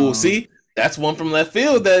 Ooh, see, that's one from left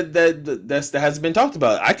field that hasn't been talked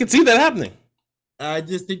about. I could see that happening. I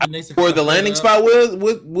just think the Knicks Where the landing spot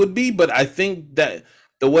would be, but I think that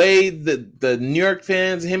the way the New York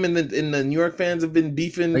fans, him and the New York fans have been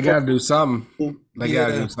beefing. They gotta do something. They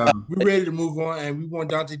gotta do something. We're ready to move on, and we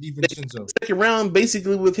want Dante DiVincenzo. Second round,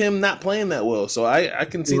 basically with him not playing that well, so I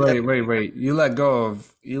can see that. Wait. You let go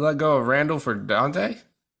of Randall for Dante?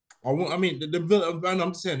 I mean,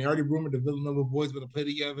 I'm just saying they already rumored the Villanova boys going to play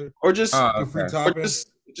together, or just free Toppin.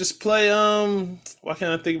 Just play. Why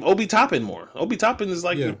can't I think of Obi Toppin more? Obi Toppin is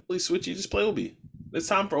like really switchy. Just play Obi. It's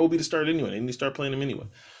time for Obi to start anyway. They need to start playing him anyway.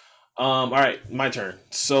 All right, my turn.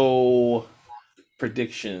 So,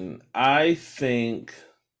 prediction. I think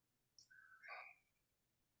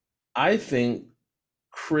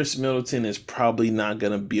Chris Middleton is probably not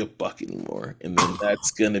going to be a Buck anymore. And then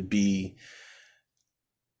that's going to be,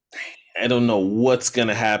 I don't know what's going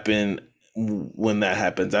to happen when that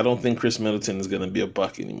happens. I don't think Chris Middleton is going to be a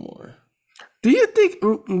Buck anymore. Do you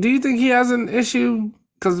think he has an issue?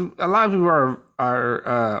 Because a lot of people are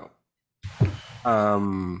I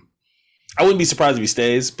wouldn't be surprised if he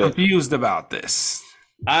stays, but confused about this.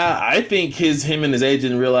 I think him and his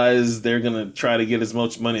agent realize they're gonna try to get as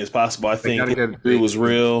much money as possible. I think it was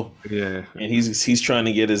real, and he's trying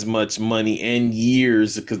to get as much money and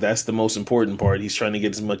years, because that's the most important part. He's trying to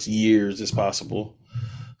get as much years as possible.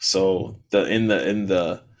 So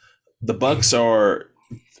the Bucks are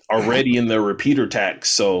already in their repeater tax,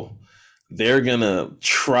 so they're gonna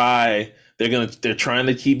try. They're trying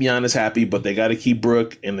to keep Giannis happy, but they got to keep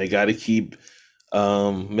Brook and they got to keep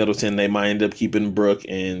Middleton. They might end up keeping Brook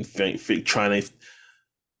and trying to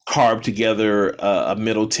carve together a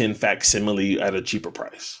Middleton facsimile at a cheaper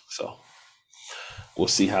price. So we'll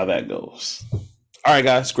see how that goes. All right,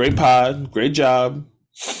 guys, great pod, great job.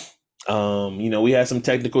 We had some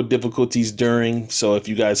technical difficulties during. So if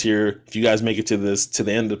you guys make it to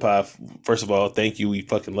the end of the pod, first of all, thank you. We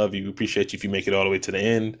fucking love you. We appreciate you if you make it all the way to the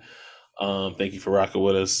end. Thank you for rocking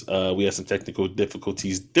with us. We had some technical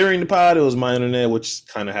difficulties during the pod. It was my internet, which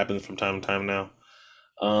kind of happens from time to time now.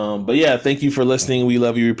 But yeah, thank you for listening. We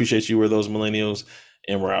love you. We appreciate you. We're those millennials,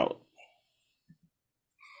 and we're out.